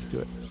not used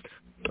to it.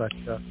 But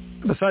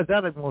besides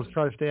that, everyone's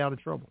trying to stay out of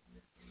trouble.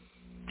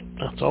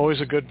 That's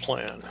always a good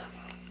plan.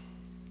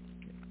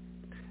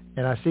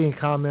 And I see in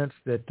comments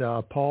that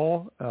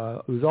Paul,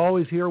 who's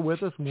always here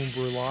with us when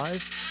we're live,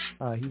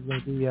 he's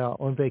going to be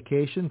on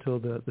vacation till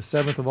the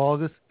 7th of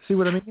August. See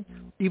what I mean?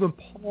 Even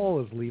Paul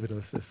is leaving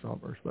us this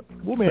summer, but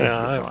we'll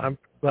manage.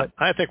 But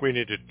I think we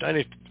need to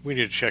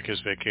check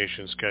his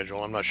vacation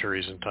schedule. I'm not sure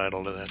he's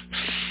entitled to that.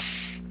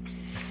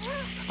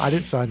 I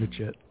didn't sign the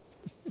chit.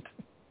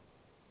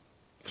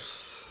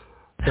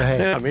 So,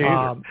 hey,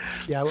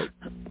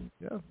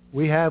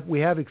 we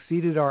have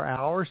exceeded our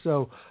hour.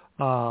 So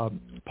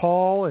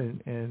Paul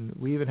and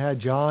we even had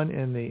John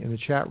in the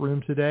chat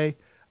room today.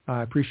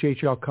 I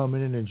appreciate y'all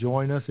coming in and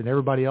joining us, and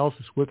everybody else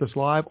is with us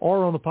live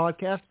or on the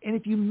podcast. And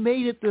if you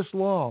made it this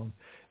long,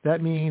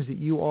 that means that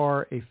you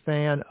are a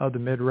fan of the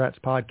Mid-Rats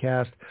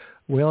podcast.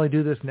 We only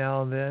do this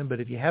now and then, but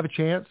if you have a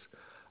chance,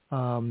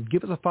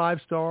 give us a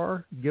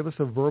 5-star, give us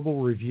a verbal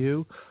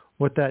review.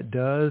 What that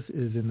does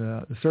is in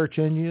the search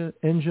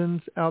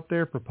engines out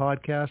there for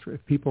podcasts,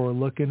 if people are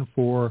looking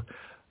for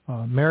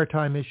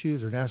maritime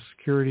issues or national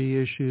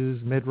security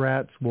issues,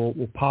 Mid-Rats will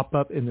pop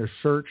up in their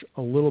search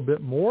a little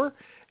bit more.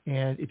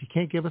 And if you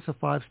can't give us a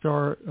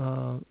 5-star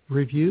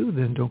review,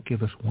 then don't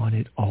give us one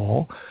at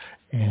all.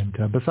 And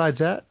besides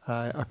that,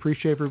 I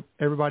appreciate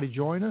everybody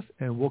joining us,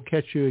 and we'll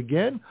catch you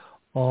again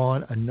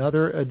on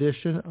another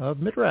edition of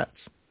Mid-Rats.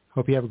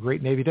 Hope you have a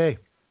great Navy Day.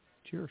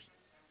 Cheers.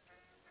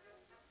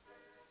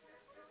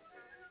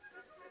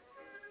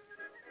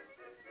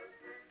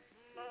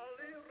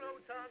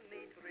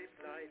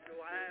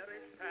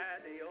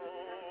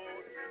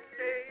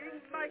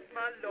 Like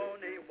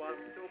Maloney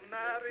wants to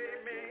marry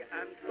me,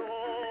 and so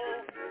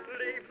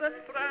leave the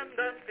Strand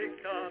and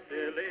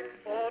Piccadilly,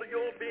 or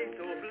you'll be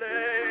to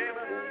blame.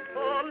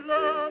 For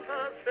love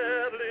has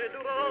fairly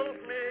drove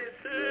me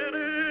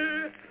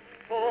silly,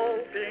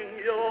 hoping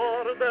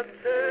you're the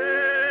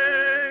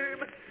same.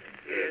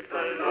 It's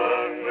a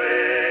long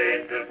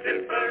way to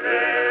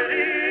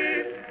Tipperary,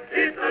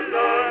 it's a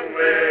long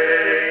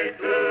way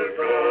to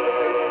go.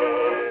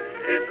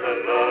 It's a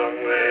long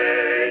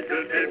way to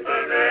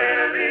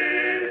Tipperary,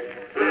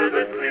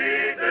 the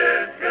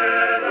sweetest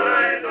girl I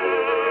know.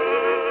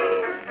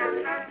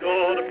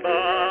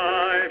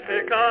 Goodbye,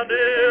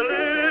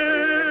 Piccadilly,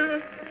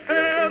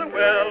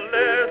 farewell,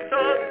 let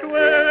us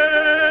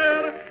swear.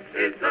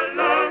 It's a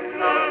long,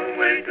 long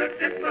way to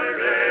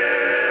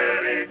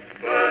Tipperary,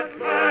 but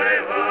my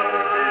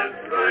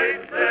heart's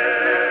right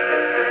there.